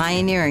is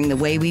pioneering the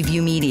way we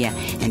view media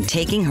and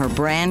taking her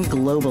brand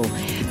global.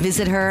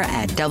 Visit her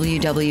at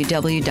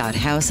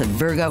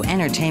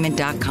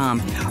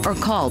www.houseofvirgoentertainment.com or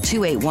call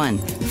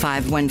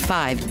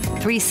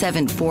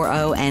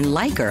 281-515-3740 and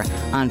like her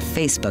on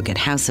Facebook at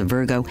House of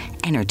Virgo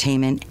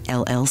Entertainment,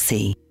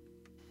 LLC.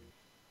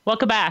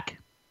 Welcome back.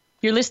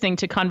 You're listening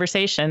to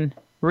Conversation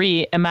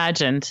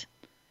Reimagined.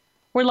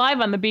 We're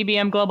live on the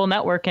BBM Global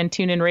Network and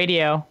TuneIn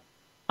Radio.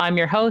 I'm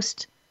your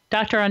host,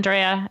 Dr.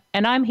 Andrea,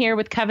 and I'm here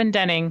with Kevin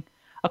Denning,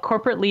 a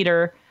corporate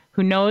leader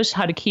who knows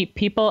how to keep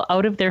people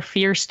out of their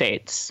fear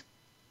states.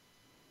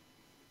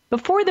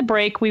 Before the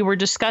break, we were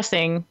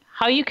discussing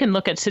how you can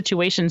look at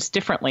situations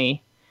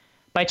differently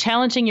by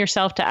challenging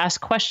yourself to ask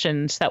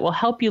questions that will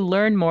help you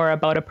learn more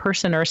about a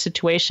person or a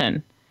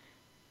situation.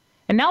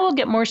 And now we'll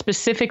get more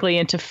specifically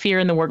into fear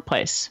in the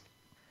workplace.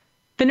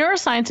 The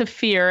neuroscience of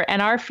fear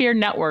and our fear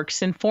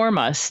networks inform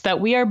us that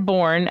we are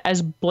born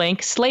as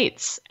blank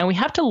slates, and we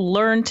have to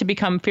learn to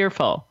become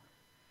fearful.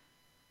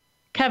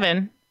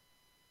 Kevin,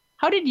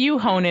 how did you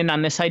hone in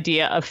on this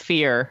idea of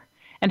fear,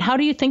 and how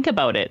do you think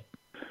about it?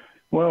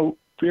 Well,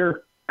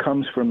 fear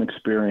comes from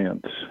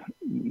experience.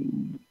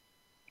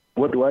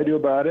 What do I do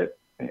about it?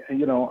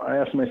 You know, I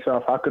ask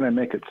myself, how can I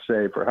make it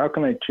safe, or how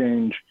can I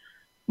change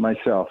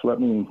myself? Let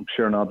me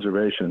share an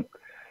observation.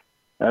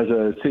 As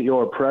a CEO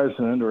or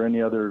president or any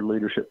other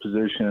leadership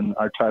position,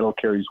 our title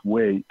carries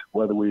weight,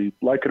 whether we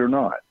like it or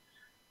not.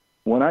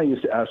 When I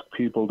used to ask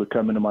people to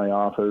come into my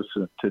office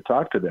to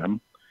talk to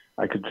them,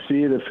 I could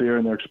see the fear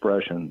in their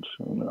expressions.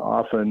 And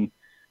often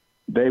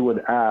they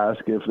would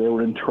ask if they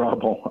were in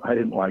trouble. I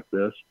didn't like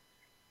this.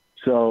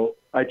 So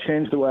I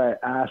changed the way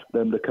I asked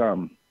them to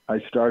come. I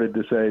started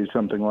to say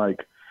something like,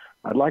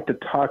 I'd like to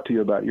talk to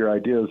you about your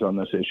ideas on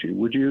this issue.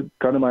 Would you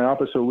come to my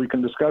office so we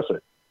can discuss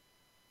it?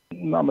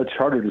 Not much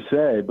harder to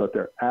say, but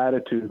their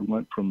attitude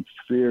went from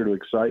fear to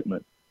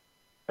excitement.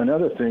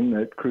 Another thing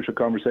that Crucial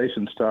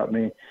Conversations taught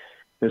me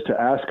is to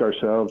ask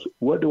ourselves,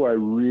 what do I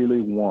really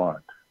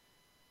want?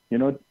 You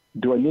know,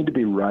 do I need to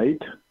be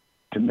right?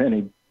 To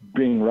many,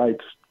 being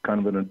right's kind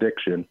of an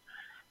addiction.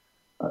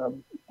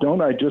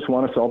 Don't I just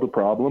want to solve the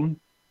problem?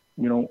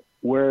 You know,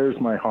 where's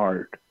my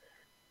heart?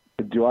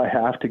 Do I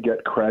have to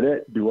get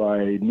credit? Do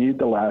I need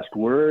the last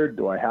word?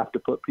 Do I have to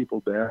put people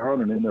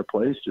down and in their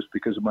place just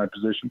because of my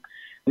position?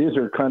 These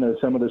are kind of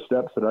some of the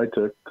steps that I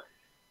took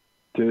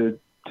to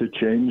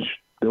change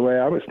the way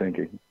I was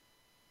thinking.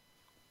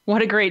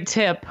 What a great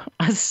tip.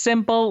 A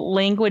simple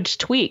language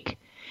tweak.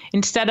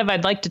 Instead of,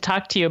 I'd like to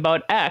talk to you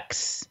about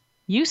X,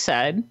 you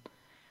said,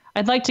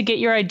 I'd like to get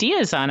your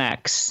ideas on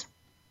X.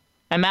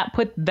 And that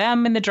put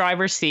them in the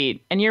driver's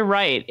seat. And you're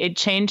right, it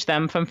changed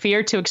them from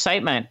fear to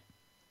excitement.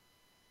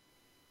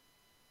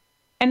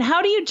 And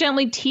how do you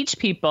gently teach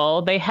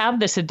people they have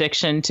this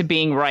addiction to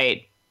being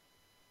right?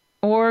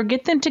 Or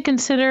get them to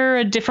consider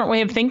a different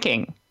way of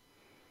thinking?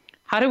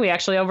 How do we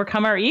actually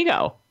overcome our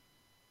ego?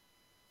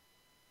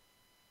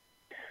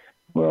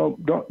 Well,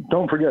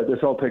 don't forget,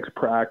 this all takes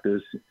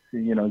practice.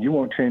 You know, you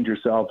won't change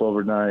yourself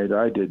overnight.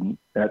 I didn't.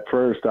 At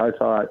first, I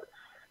thought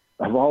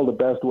of all the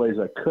best ways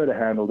I could have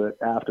handled it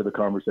after the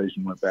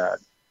conversation went bad.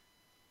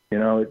 You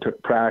know, it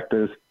took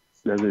practice,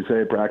 as they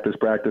say, practice,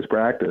 practice,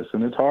 practice,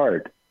 and it's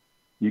hard.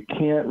 You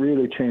can't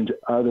really change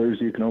others.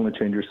 You can only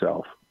change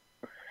yourself.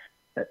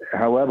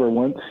 However,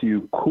 once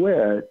you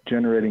quit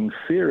generating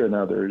fear in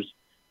others,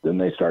 then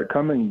they start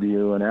coming to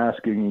you and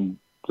asking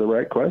the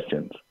right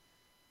questions.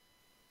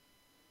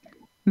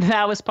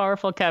 That was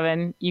powerful,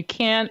 Kevin. You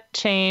can't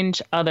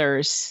change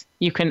others.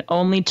 You can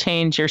only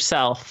change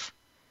yourself.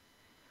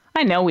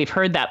 I know we've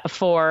heard that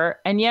before,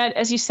 and yet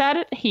as you said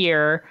it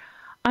here,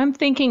 I'm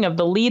thinking of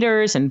the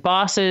leaders and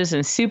bosses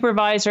and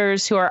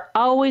supervisors who are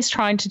always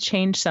trying to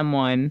change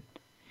someone.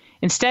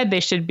 Instead, they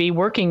should be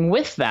working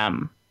with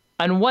them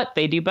on what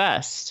they do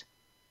best.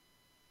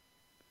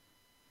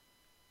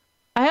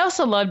 I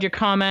also loved your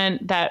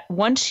comment that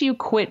once you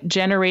quit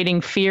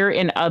generating fear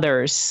in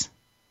others,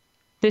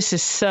 this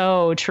is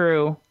so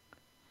true.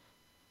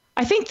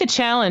 I think the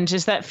challenge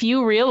is that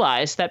few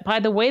realize that by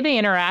the way they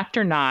interact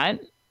or not,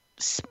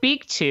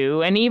 speak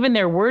to, and even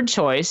their word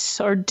choice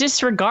or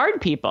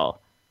disregard people,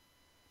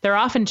 they're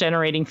often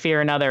generating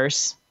fear in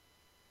others.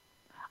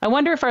 I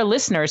wonder if our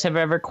listeners have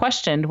ever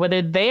questioned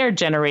whether they are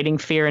generating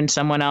fear in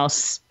someone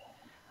else,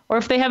 or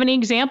if they have any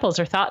examples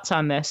or thoughts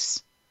on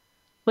this.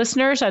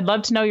 Listeners, I'd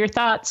love to know your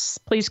thoughts.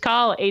 Please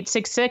call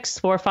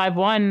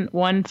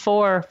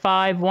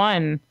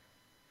 866-451-1451.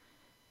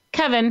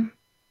 Kevin,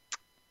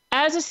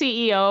 as a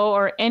CEO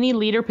or any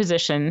leader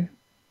position,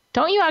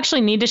 don't you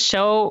actually need to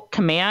show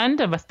command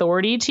of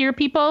authority to your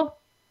people?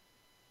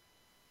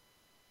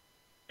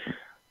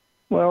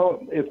 Well,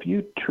 if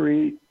you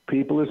treat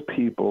people as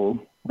people,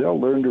 they'll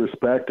learn to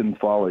respect and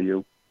follow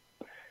you.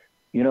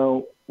 You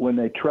know, when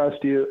they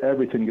trust you,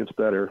 everything gets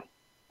better.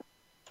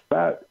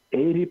 About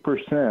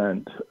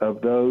 80%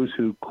 of those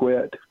who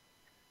quit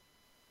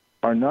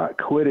are not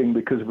quitting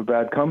because of a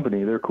bad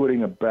company. They're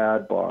quitting a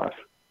bad boss,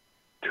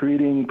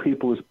 treating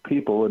people as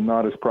people and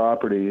not as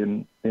property.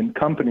 And in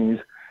companies,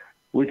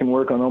 we can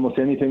work on almost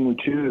anything we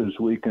choose.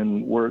 We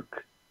can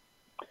work,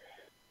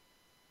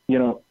 you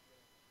know,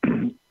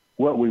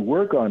 what we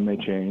work on may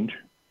change.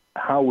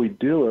 How we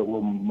do it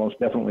will most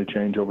definitely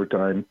change over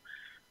time.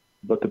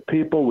 But the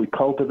people we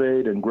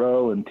cultivate and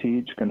grow and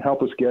teach can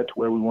help us get to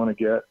where we want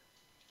to get.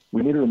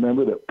 We need to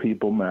remember that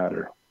people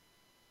matter.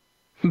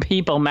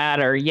 People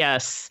matter,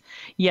 yes.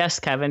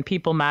 Yes, Kevin,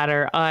 people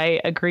matter. I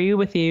agree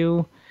with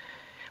you,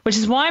 which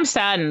is why I'm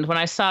saddened when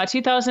I saw a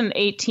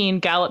 2018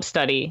 Gallup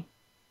study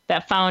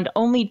that found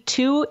only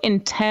 2 in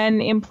 10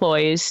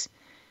 employees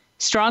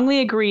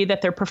strongly agree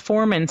that their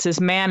performance is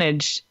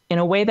managed in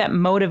a way that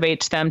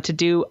motivates them to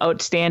do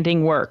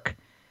outstanding work.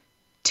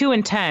 2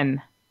 in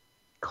 10.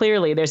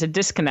 Clearly, there's a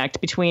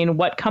disconnect between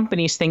what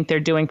companies think they're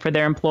doing for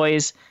their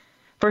employees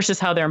versus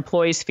how their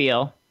employees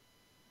feel.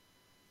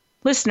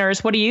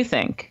 Listeners, what do you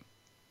think?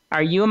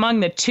 Are you among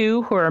the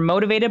 2 who are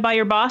motivated by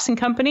your boss and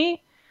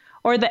company,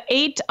 or the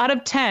 8 out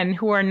of 10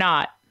 who are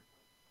not?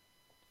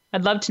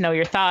 I'd love to know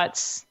your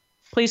thoughts.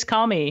 Please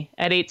call me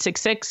at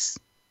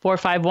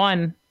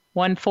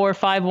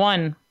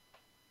 866-451-1451.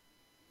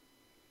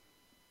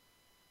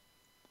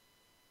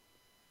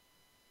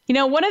 You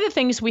know, one of the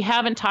things we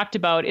haven't talked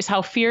about is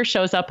how fear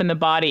shows up in the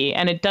body,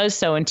 and it does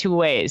so in 2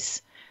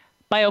 ways,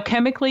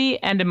 biochemically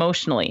and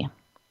emotionally.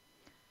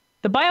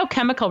 The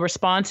biochemical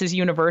response is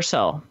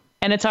universal,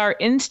 and it's our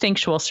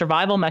instinctual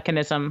survival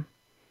mechanism.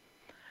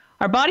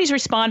 Our bodies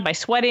respond by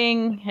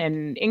sweating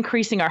and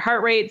increasing our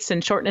heart rates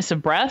and shortness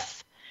of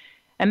breath,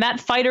 and that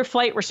fight or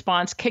flight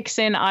response kicks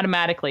in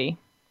automatically.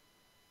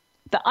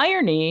 The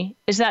irony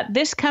is that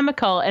this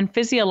chemical and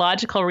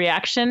physiological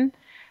reaction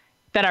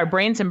that our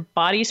brains and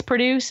bodies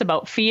produce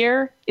about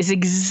fear is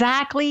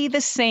exactly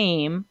the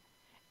same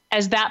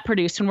as that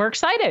produced when we're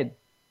excited.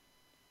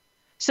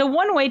 So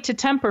one way to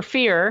temper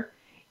fear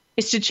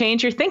is to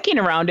change your thinking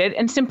around it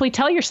and simply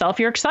tell yourself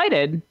you're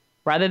excited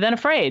rather than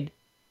afraid.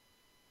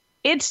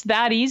 It's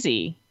that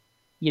easy.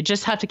 You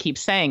just have to keep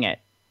saying it.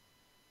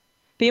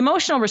 The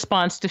emotional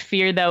response to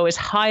fear, though, is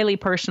highly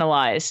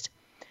personalized.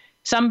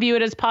 Some view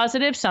it as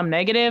positive, some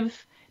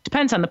negative.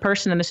 Depends on the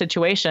person and the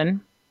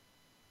situation.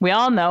 We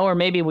all know, or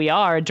maybe we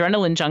are,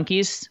 adrenaline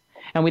junkies,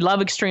 and we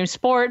love extreme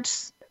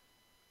sports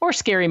or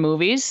scary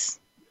movies.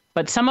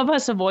 But some of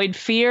us avoid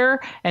fear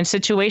and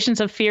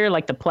situations of fear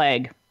like the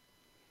plague.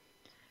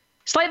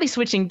 Slightly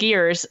switching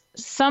gears,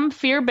 some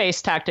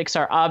fear-based tactics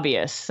are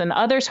obvious and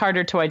others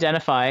harder to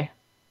identify.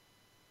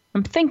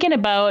 I'm thinking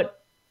about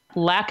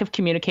lack of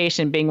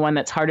communication being one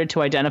that's harder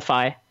to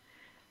identify.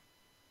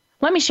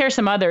 Let me share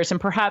some others,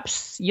 and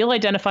perhaps you'll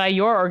identify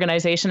your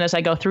organization as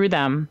I go through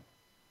them.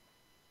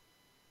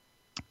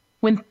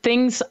 When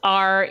things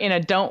are in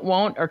a don't,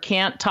 won't, or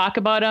can't talk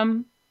about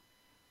them,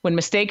 when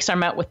mistakes are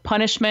met with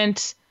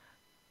punishment,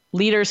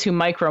 leaders who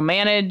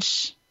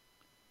micromanage,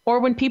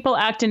 or when people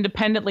act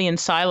independently in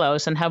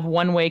silos and have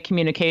one-way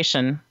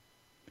communication.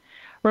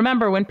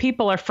 Remember, when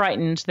people are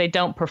frightened, they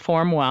don't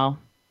perform well.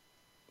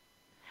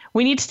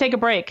 We need to take a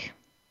break.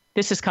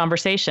 This is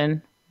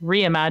Conversation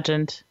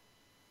Reimagined.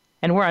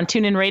 And we're on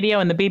TuneIn Radio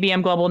and the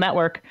BBM Global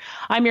Network.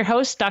 I'm your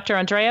host, Dr.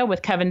 Andrea,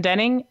 with Kevin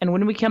Denning. And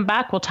when we come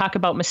back, we'll talk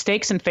about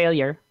mistakes and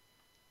failure.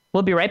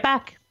 We'll be right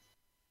back.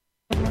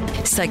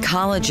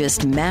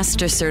 Psychologist,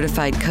 master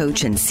certified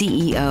coach, and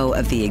CEO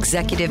of the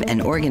executive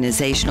and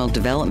organizational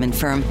development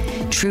firm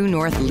True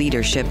North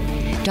Leadership,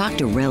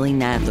 Dr. Relly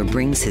Nadler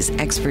brings his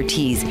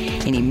expertise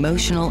in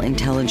emotional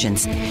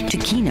intelligence to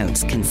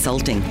Keynotes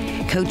consulting,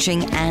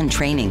 coaching, and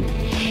training.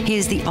 He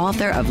is the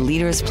author of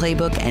Leader's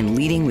Playbook and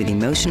Leading with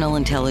Emotional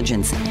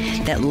Intelligence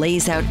that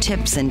lays out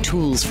tips and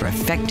tools for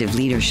effective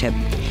leadership.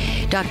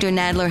 Dr.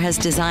 Nadler has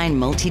designed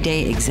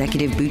multi-day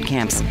executive boot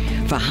camps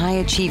for high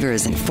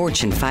achievers in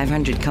Fortune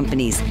 500 companies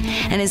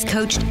and has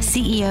coached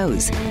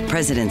CEOs,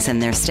 presidents,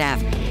 and their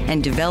staff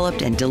and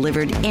developed and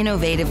delivered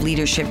innovative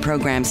leadership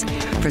programs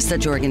for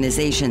such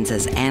organizations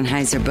as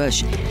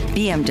Anheuser-Busch,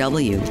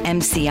 BMW,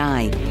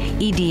 MCI,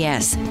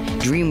 EDS,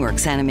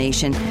 DreamWorks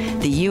Animation,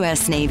 the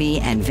U.S. Navy,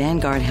 and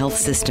Vanguard Health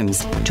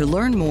Systems. To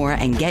learn more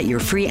and get your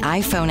free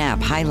iPhone app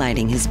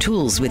highlighting his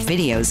tools with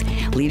videos,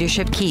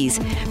 leadership keys,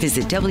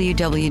 visit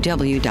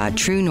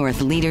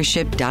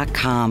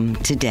www.truenorthleadership.com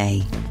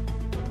today.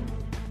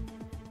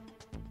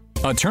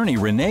 Attorney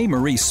Renee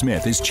Marie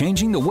Smith is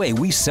changing the way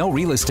we sell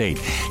real estate.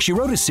 She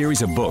wrote a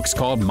series of books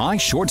called My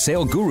Short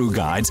Sale Guru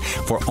Guides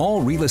for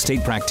all real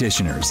estate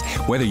practitioners.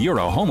 Whether you're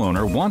a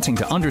homeowner wanting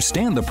to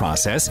understand the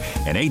process,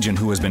 an agent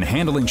who has been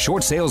handling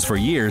short sales for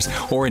years,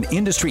 or an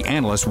industry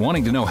analyst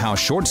wanting to know how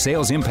short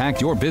sales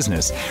impact your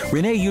business,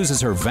 Renee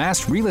uses her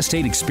vast real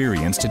estate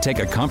experience to take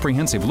a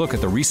comprehensive look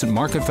at the recent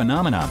market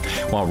phenomenon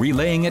while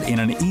relaying it in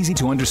an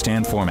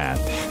easy-to-understand format.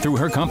 Through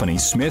her company,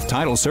 Smith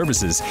Title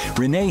Services,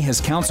 Renee has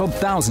counseled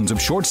thousands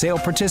of short sale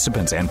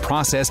participants and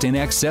processed in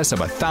excess of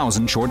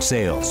 1,000 short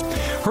sales.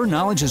 Her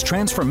knowledge is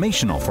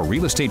transformational for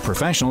real estate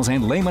professionals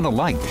and laymen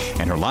alike,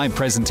 and her live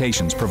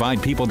presentations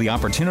provide people the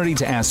opportunity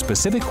to ask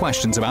specific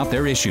questions about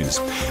their issues.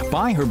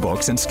 Buy her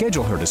books and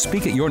schedule her to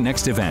speak at your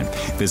next event.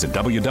 Visit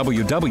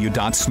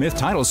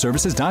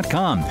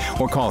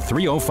www.smithtitleservices.com or call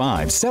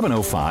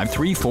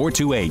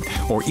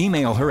 305-705-3428 or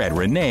email her at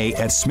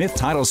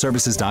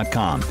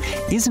renee@smithtitleservices.com.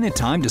 Isn't it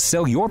time to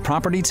sell your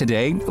property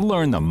today?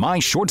 Learn the My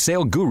Short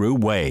Sale Guru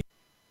way.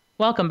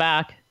 Welcome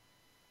back.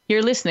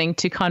 You're listening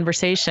to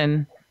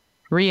Conversation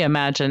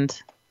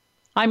Reimagined.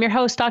 I'm your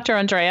host, Dr.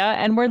 Andrea,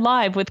 and we're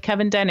live with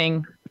Kevin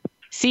Denning,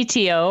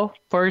 CTO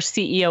for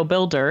CEO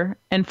Builder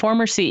and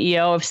former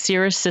CEO of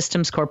Cirrus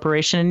Systems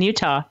Corporation in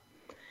Utah.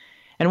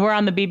 And we're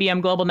on the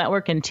BBM Global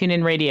Network and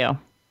TuneIn Radio.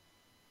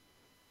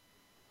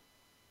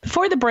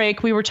 Before the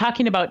break, we were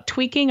talking about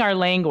tweaking our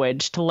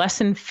language to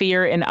lessen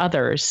fear in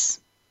others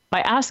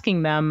by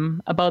asking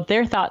them about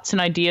their thoughts and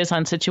ideas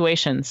on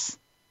situations.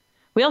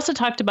 We also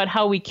talked about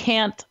how we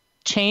can't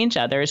change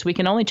others. We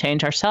can only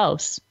change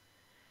ourselves.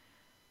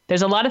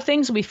 There's a lot of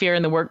things we fear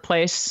in the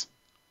workplace.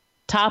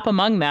 Top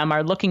among them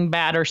are looking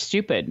bad or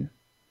stupid.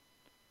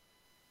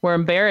 We're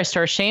embarrassed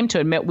or ashamed to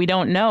admit we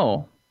don't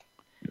know.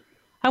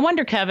 I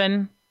wonder,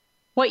 Kevin,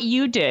 what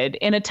you did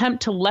in an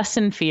attempt to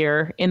lessen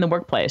fear in the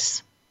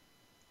workplace.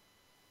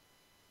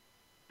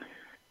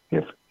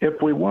 If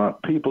we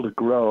want people to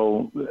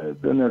grow,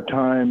 then there are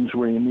times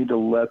where you need to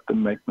let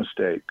them make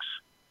mistakes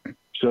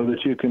so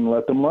that you can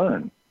let them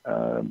learn.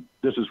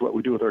 This is what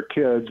we do with our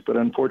kids, but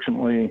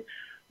unfortunately,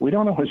 we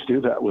don't always do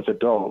that with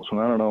adults,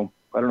 and I don't know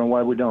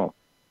why we don't.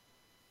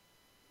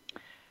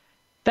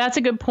 That's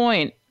a good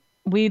point.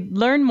 We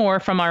learn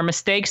more from our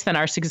mistakes than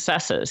our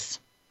successes.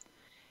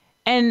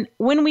 And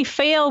when we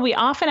fail, we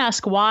often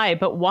ask why,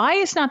 but why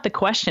is not the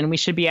question we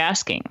should be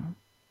asking,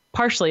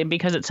 partially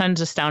because it sends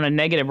us down a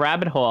negative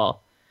rabbit hole.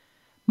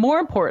 More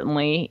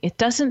importantly, it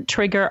doesn't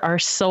trigger our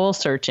soul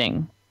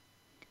searching.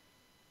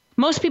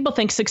 Most people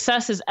think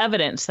success is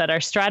evidence that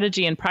our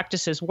strategy and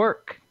practices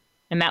work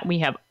and that we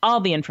have all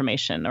the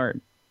information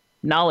or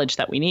knowledge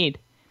that we need.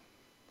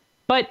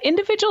 But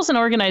individuals and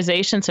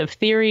organizations have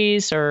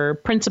theories or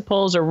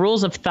principles or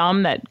rules of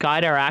thumb that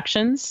guide our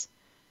actions.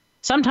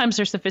 Sometimes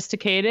they're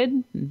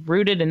sophisticated,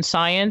 rooted in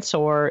science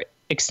or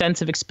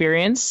extensive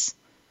experience.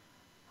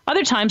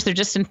 Other times they're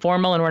just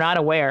informal and we're not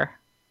aware.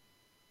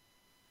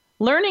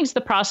 Learning is the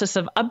process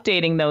of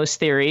updating those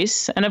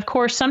theories, and of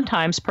course,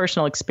 sometimes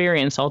personal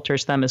experience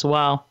alters them as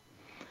well.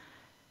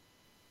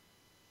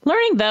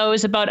 Learning, though,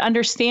 is about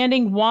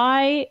understanding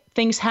why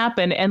things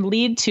happen and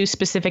lead to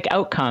specific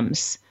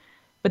outcomes.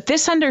 But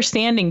this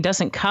understanding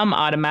doesn't come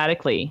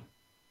automatically.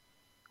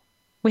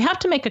 We have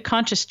to make a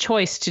conscious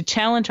choice to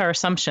challenge our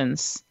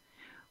assumptions,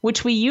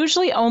 which we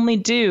usually only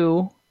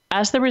do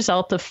as the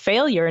result of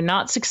failure,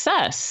 not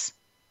success.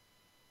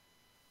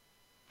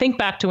 Think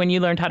back to when you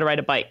learned how to ride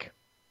a bike.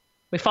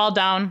 We fall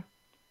down,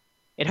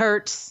 it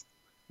hurts,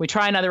 we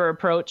try another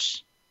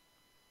approach.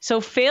 So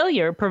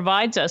failure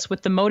provides us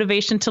with the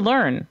motivation to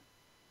learn.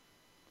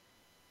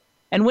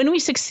 And when we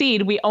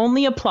succeed, we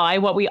only apply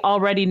what we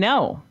already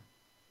know,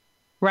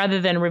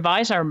 rather than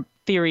revise our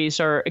theories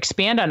or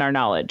expand on our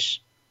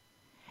knowledge.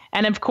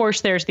 And of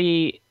course, there's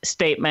the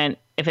statement,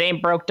 if it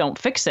ain't broke, don't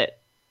fix it.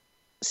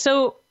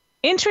 So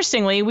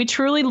interestingly, we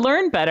truly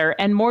learn better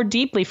and more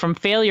deeply from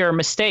failure or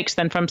mistakes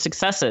than from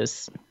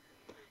successes.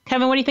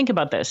 Kevin, what do you think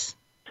about this?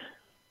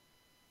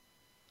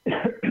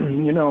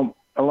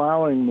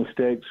 Allowing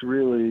mistakes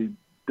really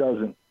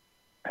doesn't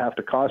have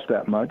to cost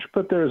that much,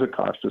 but there's a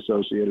cost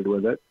associated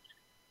with it.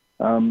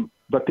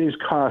 But these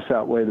costs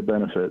outweigh the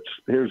benefits.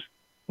 Here's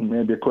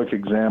maybe a quick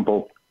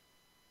example.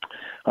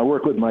 I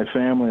work with my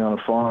family on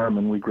a farm,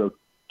 and we grow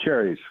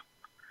cherries.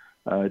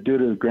 Due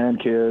to the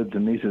grandkids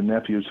and nieces and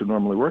nephews who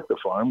normally work the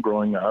farm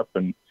growing up,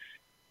 and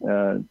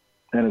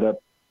ended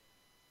up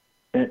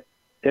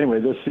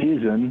anyway, this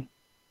season,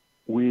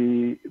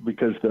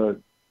 because the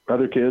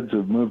other kids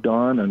have moved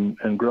on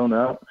and grown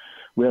up,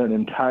 we had an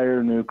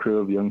entire new crew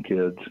of young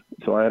kids.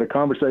 So I had a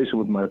conversation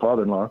with my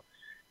father-in-law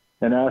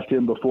and asked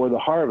him before the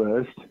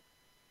harvest,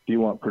 do you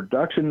want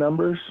production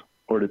numbers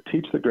or to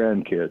teach the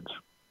grandkids?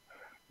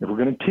 If we're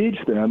going to teach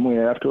them, we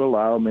have to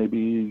allow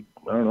maybe,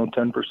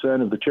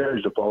 10% of the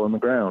cherries to fall on the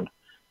ground.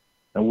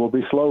 And we'll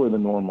be slower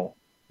than normal,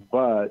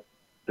 but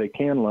they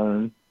can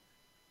learn.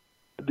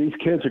 These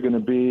kids are going to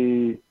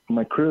be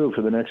my crew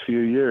for the next few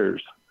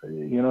years.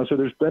 So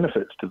there's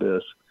benefits to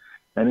this.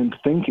 And in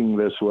thinking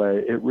this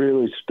way, it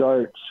really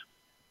starts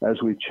as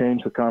we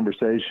change the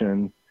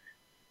conversation,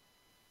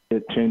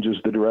 it changes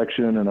the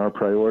direction and our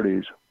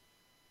priorities.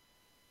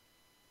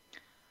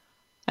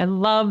 I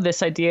love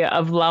this idea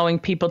of allowing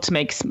people to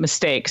make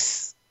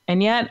mistakes.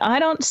 And yet I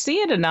don't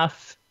see it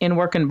enough in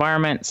work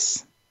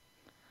environments.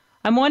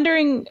 I'm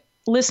wondering,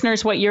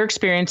 listeners, what your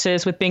experience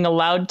is with being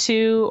allowed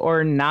to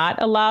or not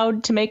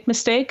allowed to make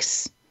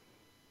mistakes.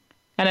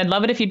 And I'd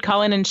love it if you'd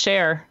call in and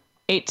share.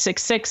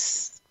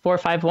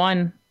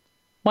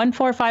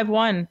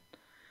 866-451-1451.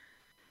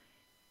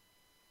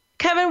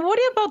 Kevin, what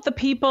about the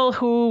people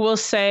who will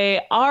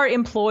say our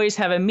employees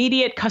have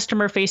immediate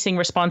customer-facing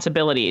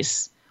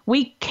responsibilities?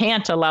 We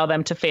can't allow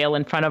them to fail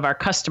in front of our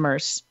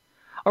customers.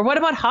 Or what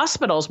about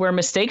hospitals where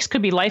mistakes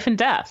could be life and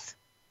death?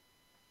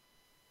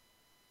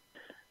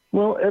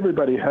 Well,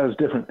 everybody has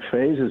different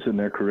phases in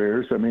their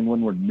careers. I mean,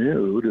 when we're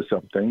new to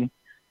something,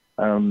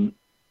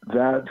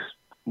 that's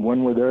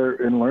when we're there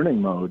in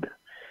learning mode.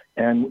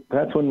 And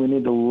that's when we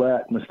need to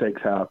let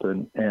mistakes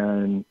happen,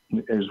 and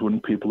is when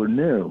people are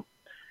new.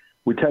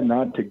 We tend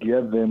not to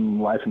give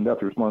them life and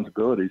death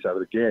responsibilities out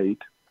of the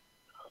gate.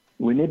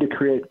 We need to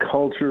create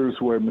cultures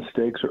where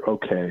mistakes are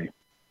okay.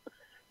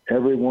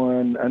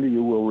 Everyone under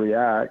you will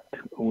react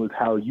with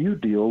how you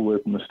deal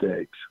with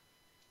mistakes.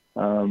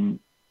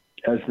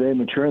 As they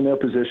mature in their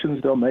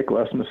positions, they'll make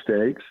less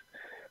mistakes.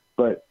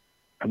 But,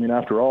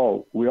 after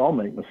all, we all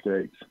make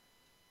mistakes.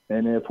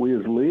 And if we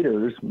as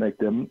leaders make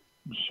them,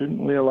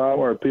 shouldn't we allow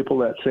our people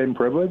that same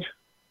privilege?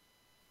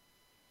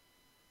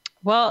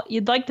 Well,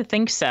 you'd like to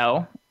think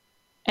so.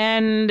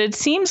 And it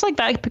seems like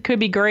that could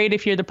be great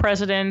if you're the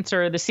president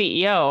or the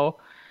CEO.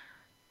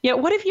 Yet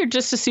what if you're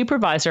just a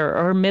supervisor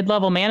or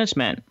mid-level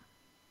management?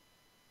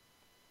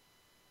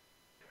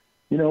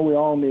 We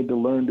all need to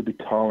learn to be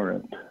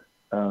tolerant.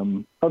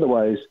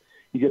 Otherwise,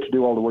 you get to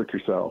do all the work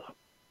yourself.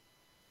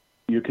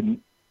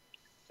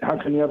 How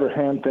can you ever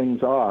hand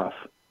things off?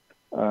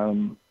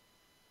 And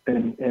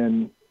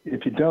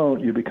if you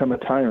don't, you become a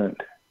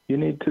tyrant.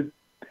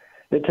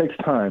 It takes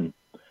time,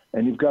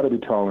 and you've got to be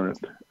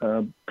tolerant.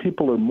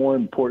 People are more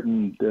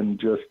important than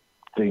just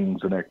things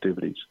and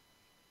activities.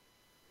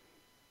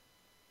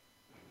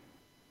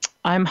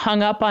 I'm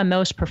hung up on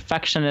those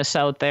perfectionists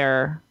out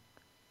there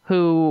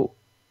who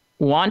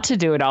want to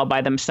do it all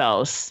by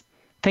themselves,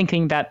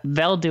 thinking that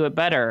they'll do it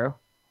better.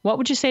 What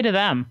would you say to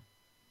them?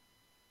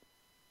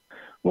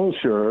 Well,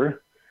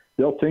 sure,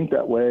 they'll think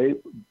that way,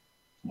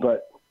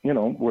 but,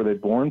 were they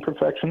born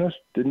perfectionists?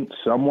 Didn't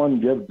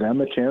someone give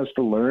them a chance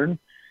to learn?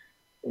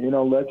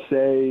 Let's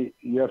say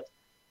you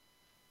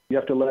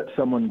have to let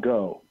someone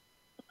go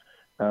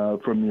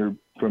from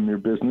your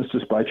business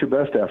despite your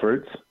best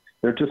efforts.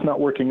 They're just not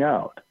working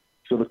out.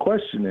 So the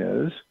question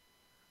is,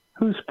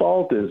 whose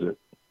fault is it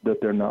that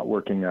they're not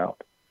working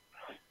out?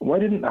 Why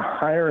didn't the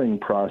hiring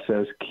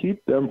process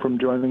keep them from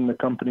joining the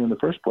company in the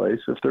first place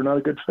if they're not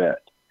a good fit?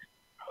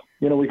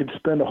 We could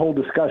spend a whole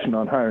discussion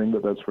on hiring,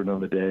 but that's for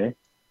another day.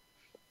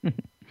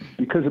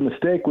 Because a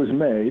mistake was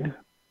made,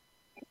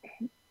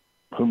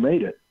 who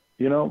made it?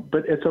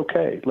 But it's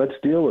okay. Let's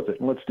deal with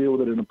it, and let's deal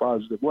with it in a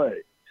positive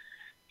way.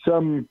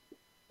 Some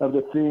of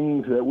the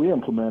things that we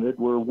implemented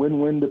were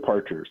win-win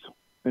departures.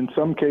 In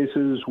some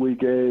cases, we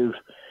gave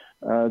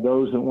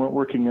those that weren't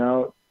working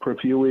out for a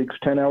few weeks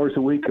 10 hours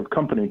a week of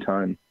company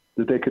time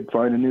that they could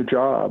find a new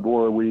job,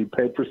 or we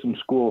paid for some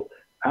school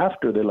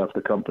after they left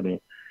the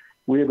company.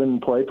 We even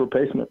pay for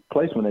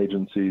placement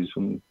agencies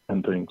and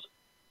things.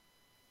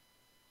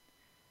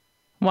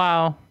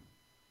 Wow.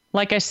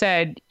 Like I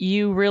said,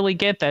 you really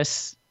get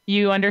this.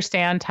 You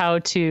understand how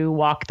to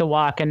walk the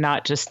walk and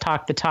not just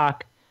talk the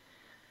talk.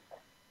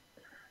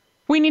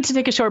 We need to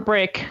take a short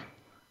break.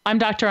 I'm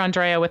Dr.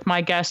 Andrea with my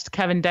guest,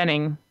 Kevin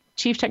Denning,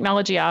 Chief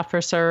Technology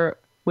Officer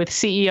with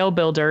CEO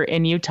Builder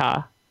in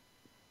Utah.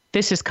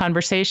 This is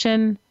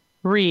Conversation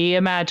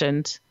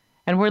Reimagined,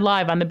 and we're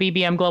live on the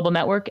BBM Global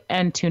Network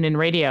and TuneIn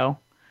Radio.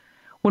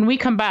 When we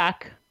come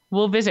back,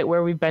 we'll visit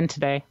where we've been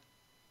today.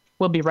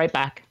 We'll be right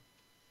back.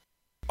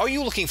 Are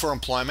you looking for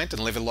employment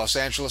and live in Los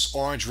Angeles,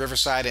 Orange,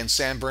 Riverside, and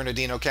San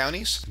Bernardino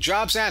counties?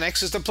 Jobs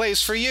Annex is the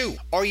place for you.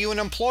 Are you an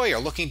employer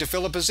looking to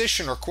fill a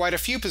position or quite a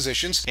few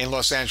positions in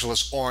Los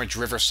Angeles, Orange,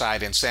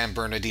 Riverside, and San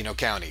Bernardino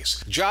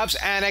counties? Jobs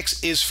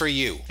Annex is for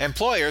you.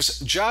 Employers,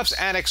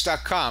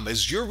 JobsAnnex.com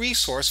is your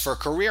resource for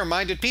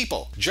career-minded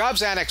people.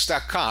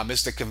 JobsAnnex.com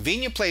is the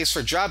convenient place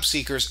for job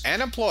seekers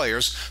and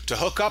employers to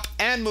hook up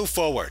and move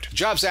forward.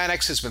 Jobs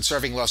Annex has been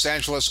serving Los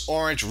Angeles,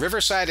 Orange,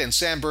 Riverside, and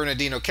San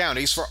Bernardino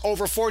counties for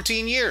over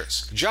 14 years.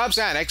 Jobs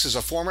Annex is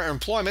a former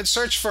employment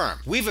search firm.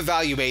 We've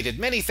evaluated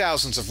many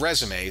thousands of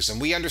resumes, and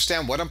we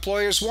understand what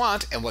employers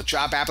want and what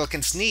job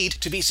applicants need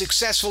to be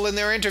successful in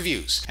their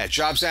interviews. At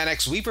Jobs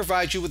Annex, we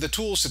provide you with the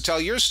tools to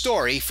tell your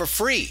story for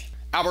free.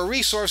 Our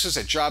resources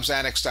at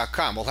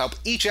JobsAnnex.com will help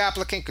each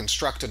applicant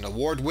construct an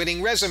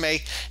award-winning resume,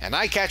 an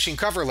eye-catching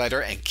cover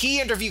letter, and key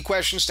interview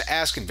questions to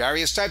ask in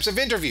various types of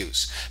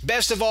interviews.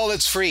 Best of all,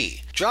 it's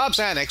free.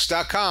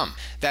 JobsAnnex.com.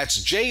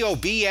 That's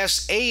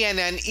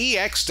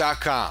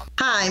JobsAnnex.com.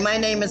 Hi, my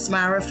name is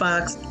Myra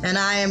Fox, and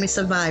I am a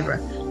survivor.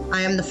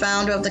 I am the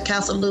founder of the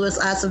Castle Lewis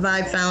I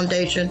Survived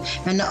Foundation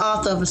and the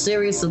author of a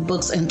series of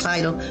books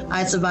entitled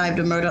I Survived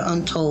a Murder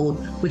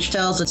Untold, which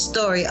tells the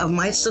story of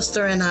my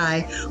sister and I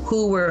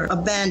who were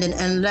abandoned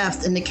and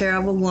left in the care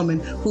of a woman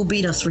who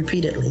beat us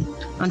repeatedly.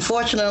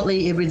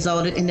 Unfortunately, it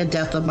resulted in the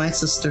death of my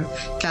sister,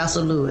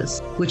 Castle Lewis,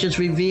 which is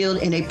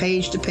revealed in a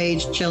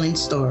page-to-page chilling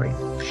story.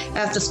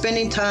 After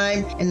spending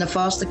time in the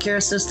foster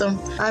care system,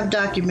 I've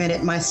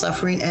documented my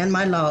suffering and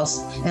my loss,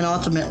 and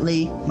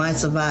ultimately my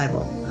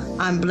survival.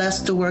 I'm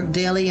blessed to work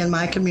daily in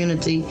my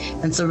community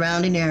and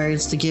surrounding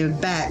areas to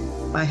give back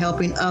by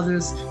helping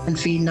others and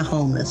feeding the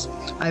homeless.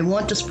 I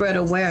want to spread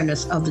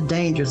awareness of the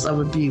dangers of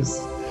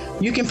abuse.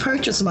 You can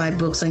purchase my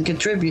books and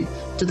contribute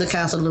to the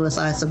Castle Lewis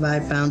I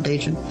Survived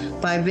Foundation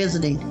by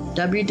visiting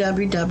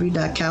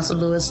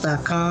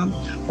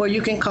www.castlelewis.com, or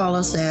you can call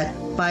us at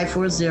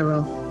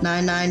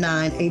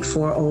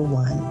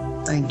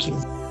 540-999-8401. Thank you.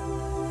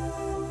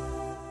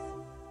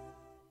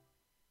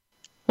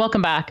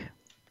 Welcome back.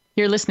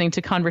 You're listening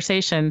to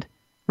Conversation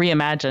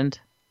Reimagined.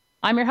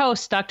 I'm your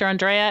host, Dr.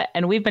 Andrea,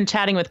 and we've been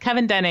chatting with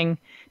Kevin Denning,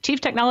 Chief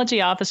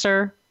Technology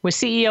Officer with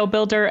CEO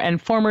Builder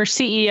and former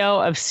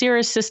CEO of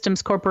Cirrus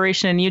Systems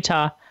Corporation in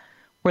Utah.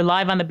 We're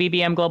live on the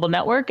BBM Global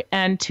Network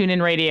and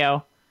TuneIn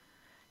Radio.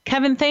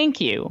 Kevin,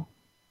 thank you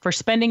for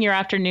spending your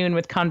afternoon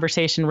with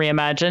Conversation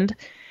Reimagined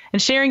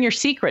and sharing your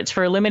secrets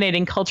for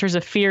eliminating cultures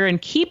of fear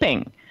and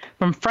keeping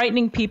from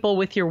frightening people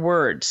with your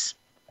words.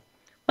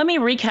 Let me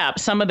recap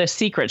some of the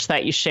secrets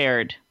that you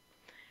shared.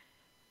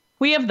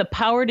 We have the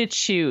power to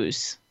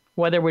choose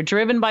whether we're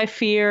driven by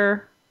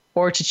fear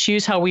or to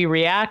choose how we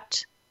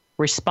react,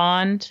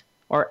 respond,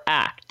 or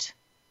act.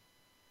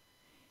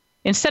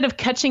 Instead of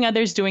catching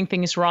others doing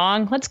things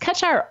wrong, let's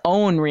catch our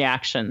own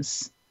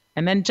reactions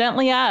and then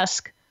gently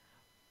ask,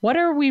 what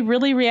are we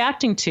really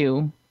reacting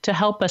to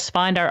help us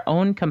find our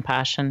own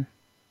compassion?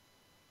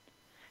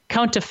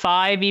 Count to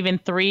 5, even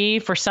 3.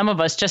 For some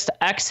of us, just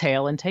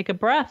exhale and take a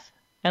breath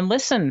and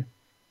listen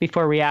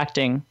before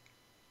reacting.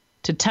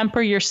 To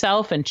temper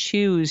yourself and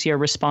choose your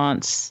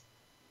response.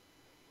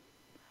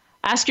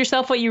 Ask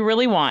yourself what you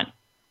really want.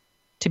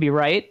 To be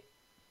right,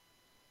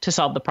 to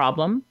solve the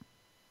problem,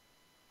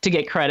 to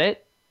get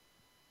credit,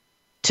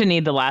 to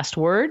need the last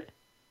word,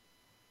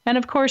 and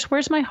of course,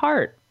 where's my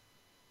heart?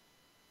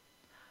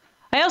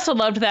 I also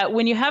loved that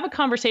when you have a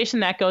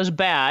conversation that goes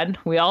bad,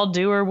 we all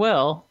do or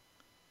will,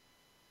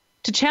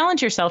 to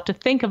challenge yourself to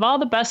think of all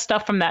the best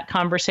stuff from that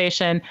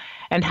conversation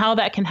and how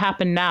that can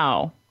happen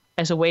now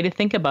as a way to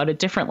think about it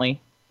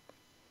differently.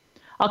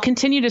 I'll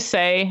continue to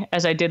say,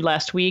 as I did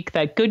last week,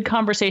 that good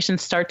conversation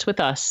starts with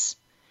us.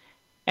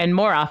 And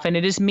more often,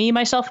 it is me,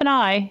 myself, and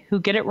I who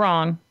get it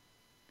wrong.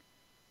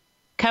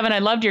 Kevin, I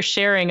loved your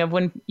sharing of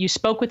when you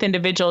spoke with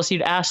individuals,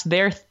 you'd ask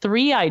their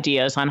 3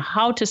 ideas on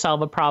how to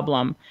solve a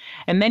problem.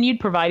 And then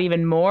you'd provide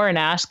even more and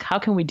ask, how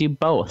can we do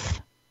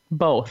both?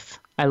 Both.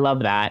 I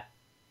love that.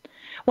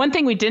 One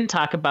thing we didn't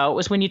talk about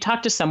was when you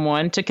talk to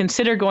someone to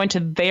consider going to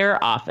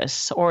their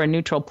office or a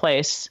neutral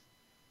place.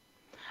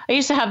 I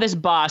used to have this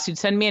boss who'd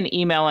send me an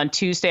email on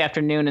Tuesday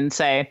afternoon and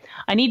say,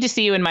 I need to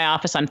see you in my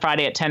office on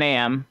Friday at 10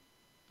 a.m.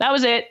 That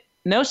was it.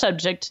 No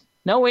subject,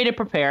 no way to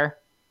prepare.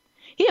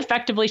 He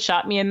effectively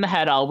shot me in the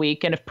head all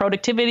week, and if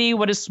productivity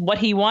was what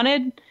he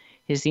wanted,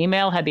 his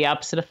email had the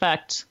opposite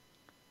effect.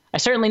 I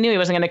certainly knew he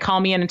wasn't going to call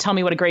me in and tell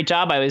me what a great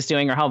job I was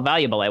doing or how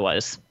valuable I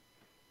was.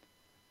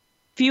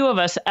 Few of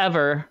us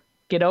ever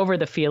get over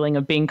the feeling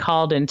of being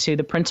called into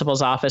the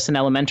principal's office in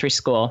elementary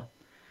school.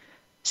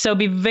 So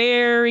be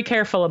very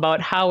careful about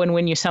how and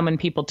when you summon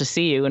people to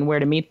see you and where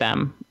to meet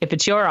them. If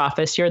it's your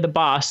office, you're the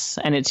boss,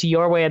 and it's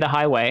your way or the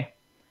highway.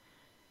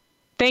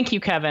 Thank you,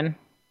 Kevin,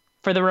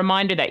 for the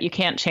reminder that you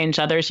can't change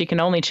others, you can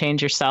only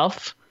change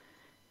yourself.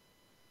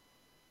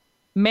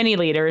 Many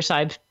leaders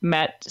I've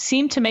met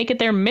seem to make it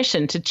their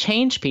mission to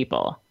change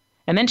people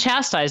and then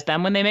chastise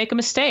them when they make a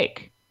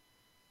mistake.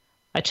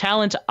 I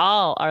challenge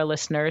all our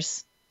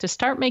listeners to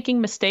start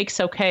making mistakes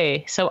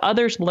okay, so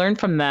others learn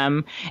from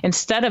them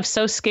instead of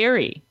so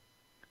scary.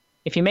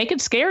 If you make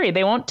it scary,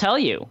 they won't tell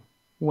you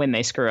when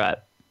they screw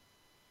up.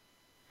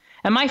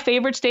 And my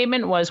favorite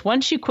statement was,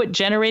 once you quit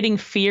generating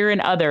fear in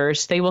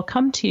others, they will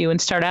come to you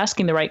and start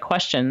asking the right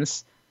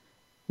questions.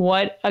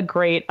 What a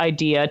great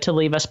idea to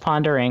leave us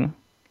pondering.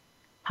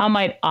 How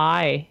might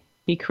I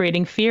be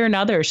creating fear in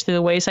others through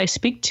the ways I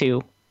speak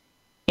to,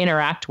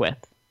 interact with,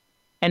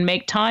 and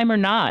make time or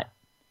not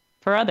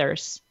for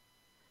others?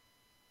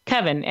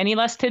 Kevin, any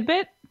last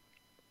tidbit?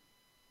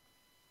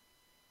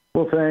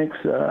 Well, thanks.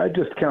 I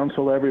just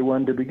counsel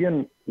everyone to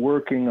begin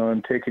working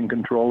on taking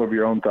control of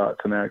your own thoughts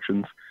and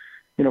actions.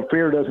 You know,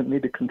 fear doesn't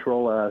need to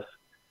control us.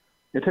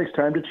 It takes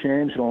time to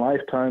change a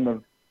lifetime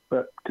of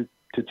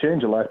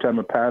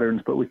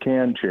patterns, but we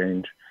can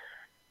change.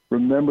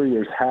 Remember,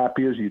 you're as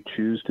happy as you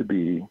choose to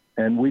be,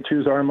 and we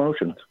choose our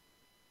emotions.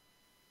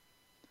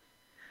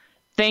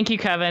 Thank you,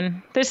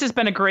 Kevin. This has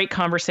been a great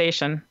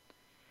conversation.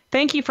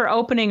 Thank you for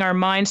opening our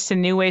minds to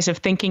new ways of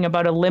thinking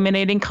about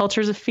eliminating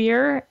cultures of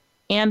fear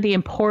and the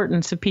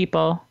importance of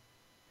people.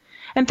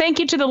 And thank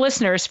you to the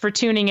listeners for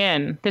tuning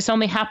in. This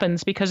only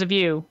happens because of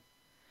you.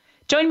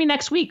 Join me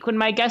next week when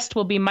my guest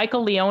will be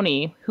Michael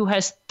Leone, who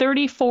has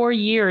 34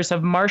 years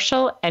of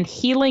martial and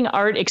healing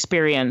art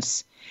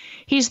experience.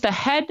 He's the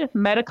head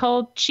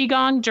medical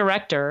Qigong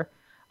director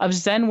of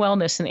Zen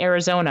Wellness in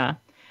Arizona,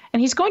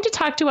 and he's going to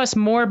talk to us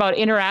more about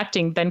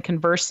interacting than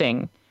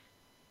conversing.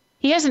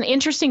 He has an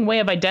interesting way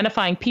of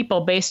identifying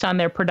people based on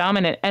their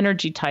predominant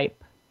energy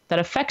type that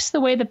affects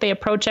the way that they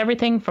approach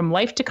everything from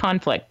life to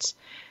conflict,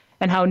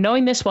 and how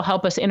knowing this will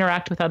help us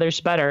interact with others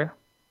better.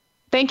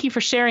 Thank you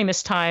for sharing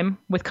this time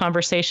with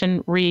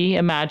Conversation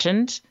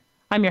Reimagined.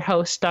 I'm your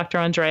host, Dr.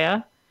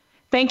 Andrea.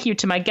 Thank you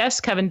to my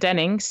guest, Kevin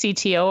Denning,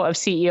 CTO of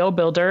CEO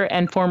Builder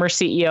and former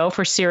CEO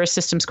for Cirrus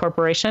Systems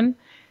Corporation.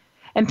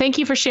 And thank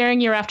you for sharing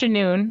your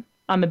afternoon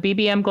on the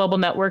BBM Global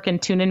Network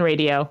and TuneIn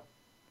Radio.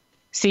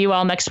 See you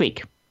all next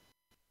week.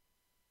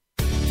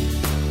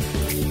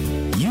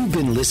 You've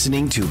been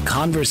listening to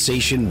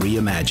Conversation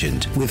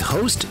Reimagined with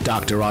host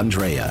Dr.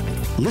 Andrea.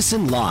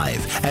 Listen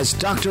live as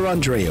Dr.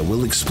 Andrea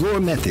will explore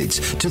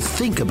methods to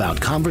think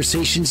about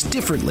conversations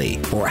differently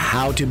or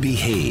how to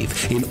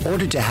behave in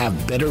order to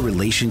have better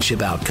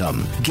relationship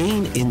outcome.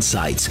 Gain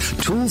insights,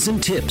 tools,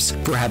 and tips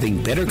for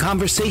having better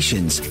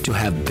conversations to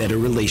have better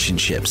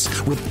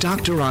relationships with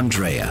Dr.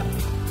 Andrea.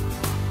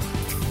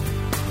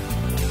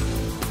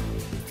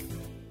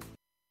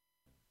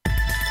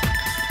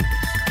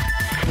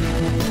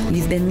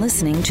 You've been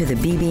listening to the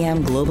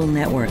BBM Global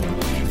Network.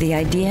 The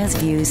ideas,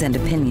 views, and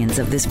opinions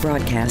of this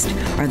broadcast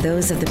are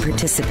those of the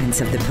participants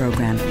of the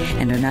program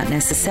and are not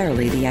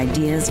necessarily the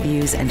ideas,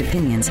 views, and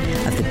opinions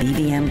of the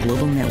BBM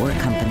Global Network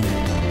Company.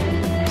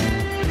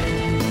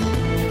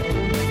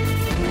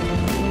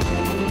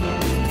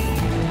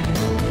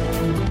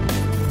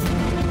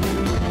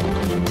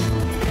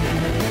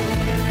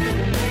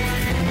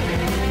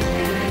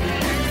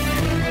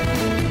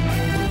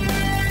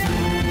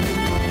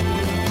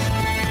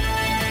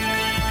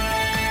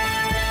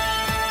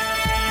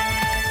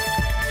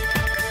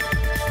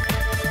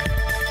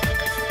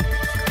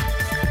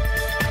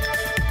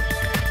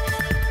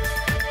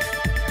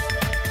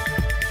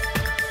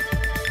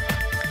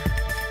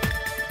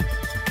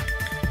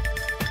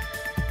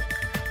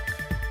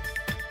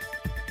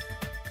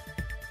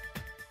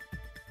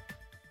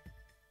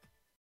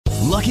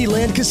 Lucky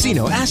Land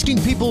Casino,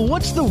 asking people,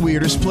 what's the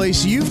weirdest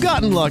place you've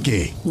gotten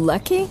lucky?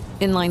 Lucky?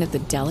 In line at the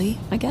deli,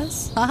 I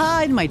guess?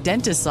 Aha, in my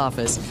dentist's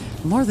office.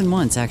 More than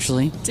once,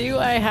 actually. Do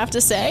I have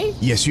to say?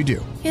 Yes, you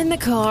do. In the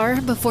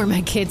car before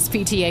my kids'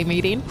 PTA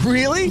meeting.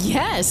 Really?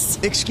 Yes.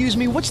 Excuse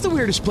me, what's the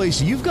weirdest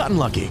place you've gotten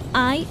lucky?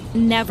 I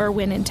never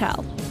win and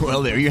tell.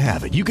 Well, there you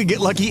have it. You can get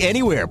lucky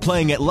anywhere,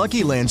 playing at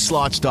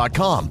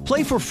LuckyLandSlots.com.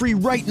 Play for free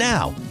right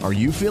now. Are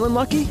you feeling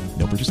lucky?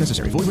 No purchase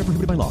necessary. Void where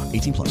prohibited by law.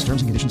 18+.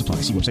 Terms and conditions apply.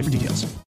 See website for details.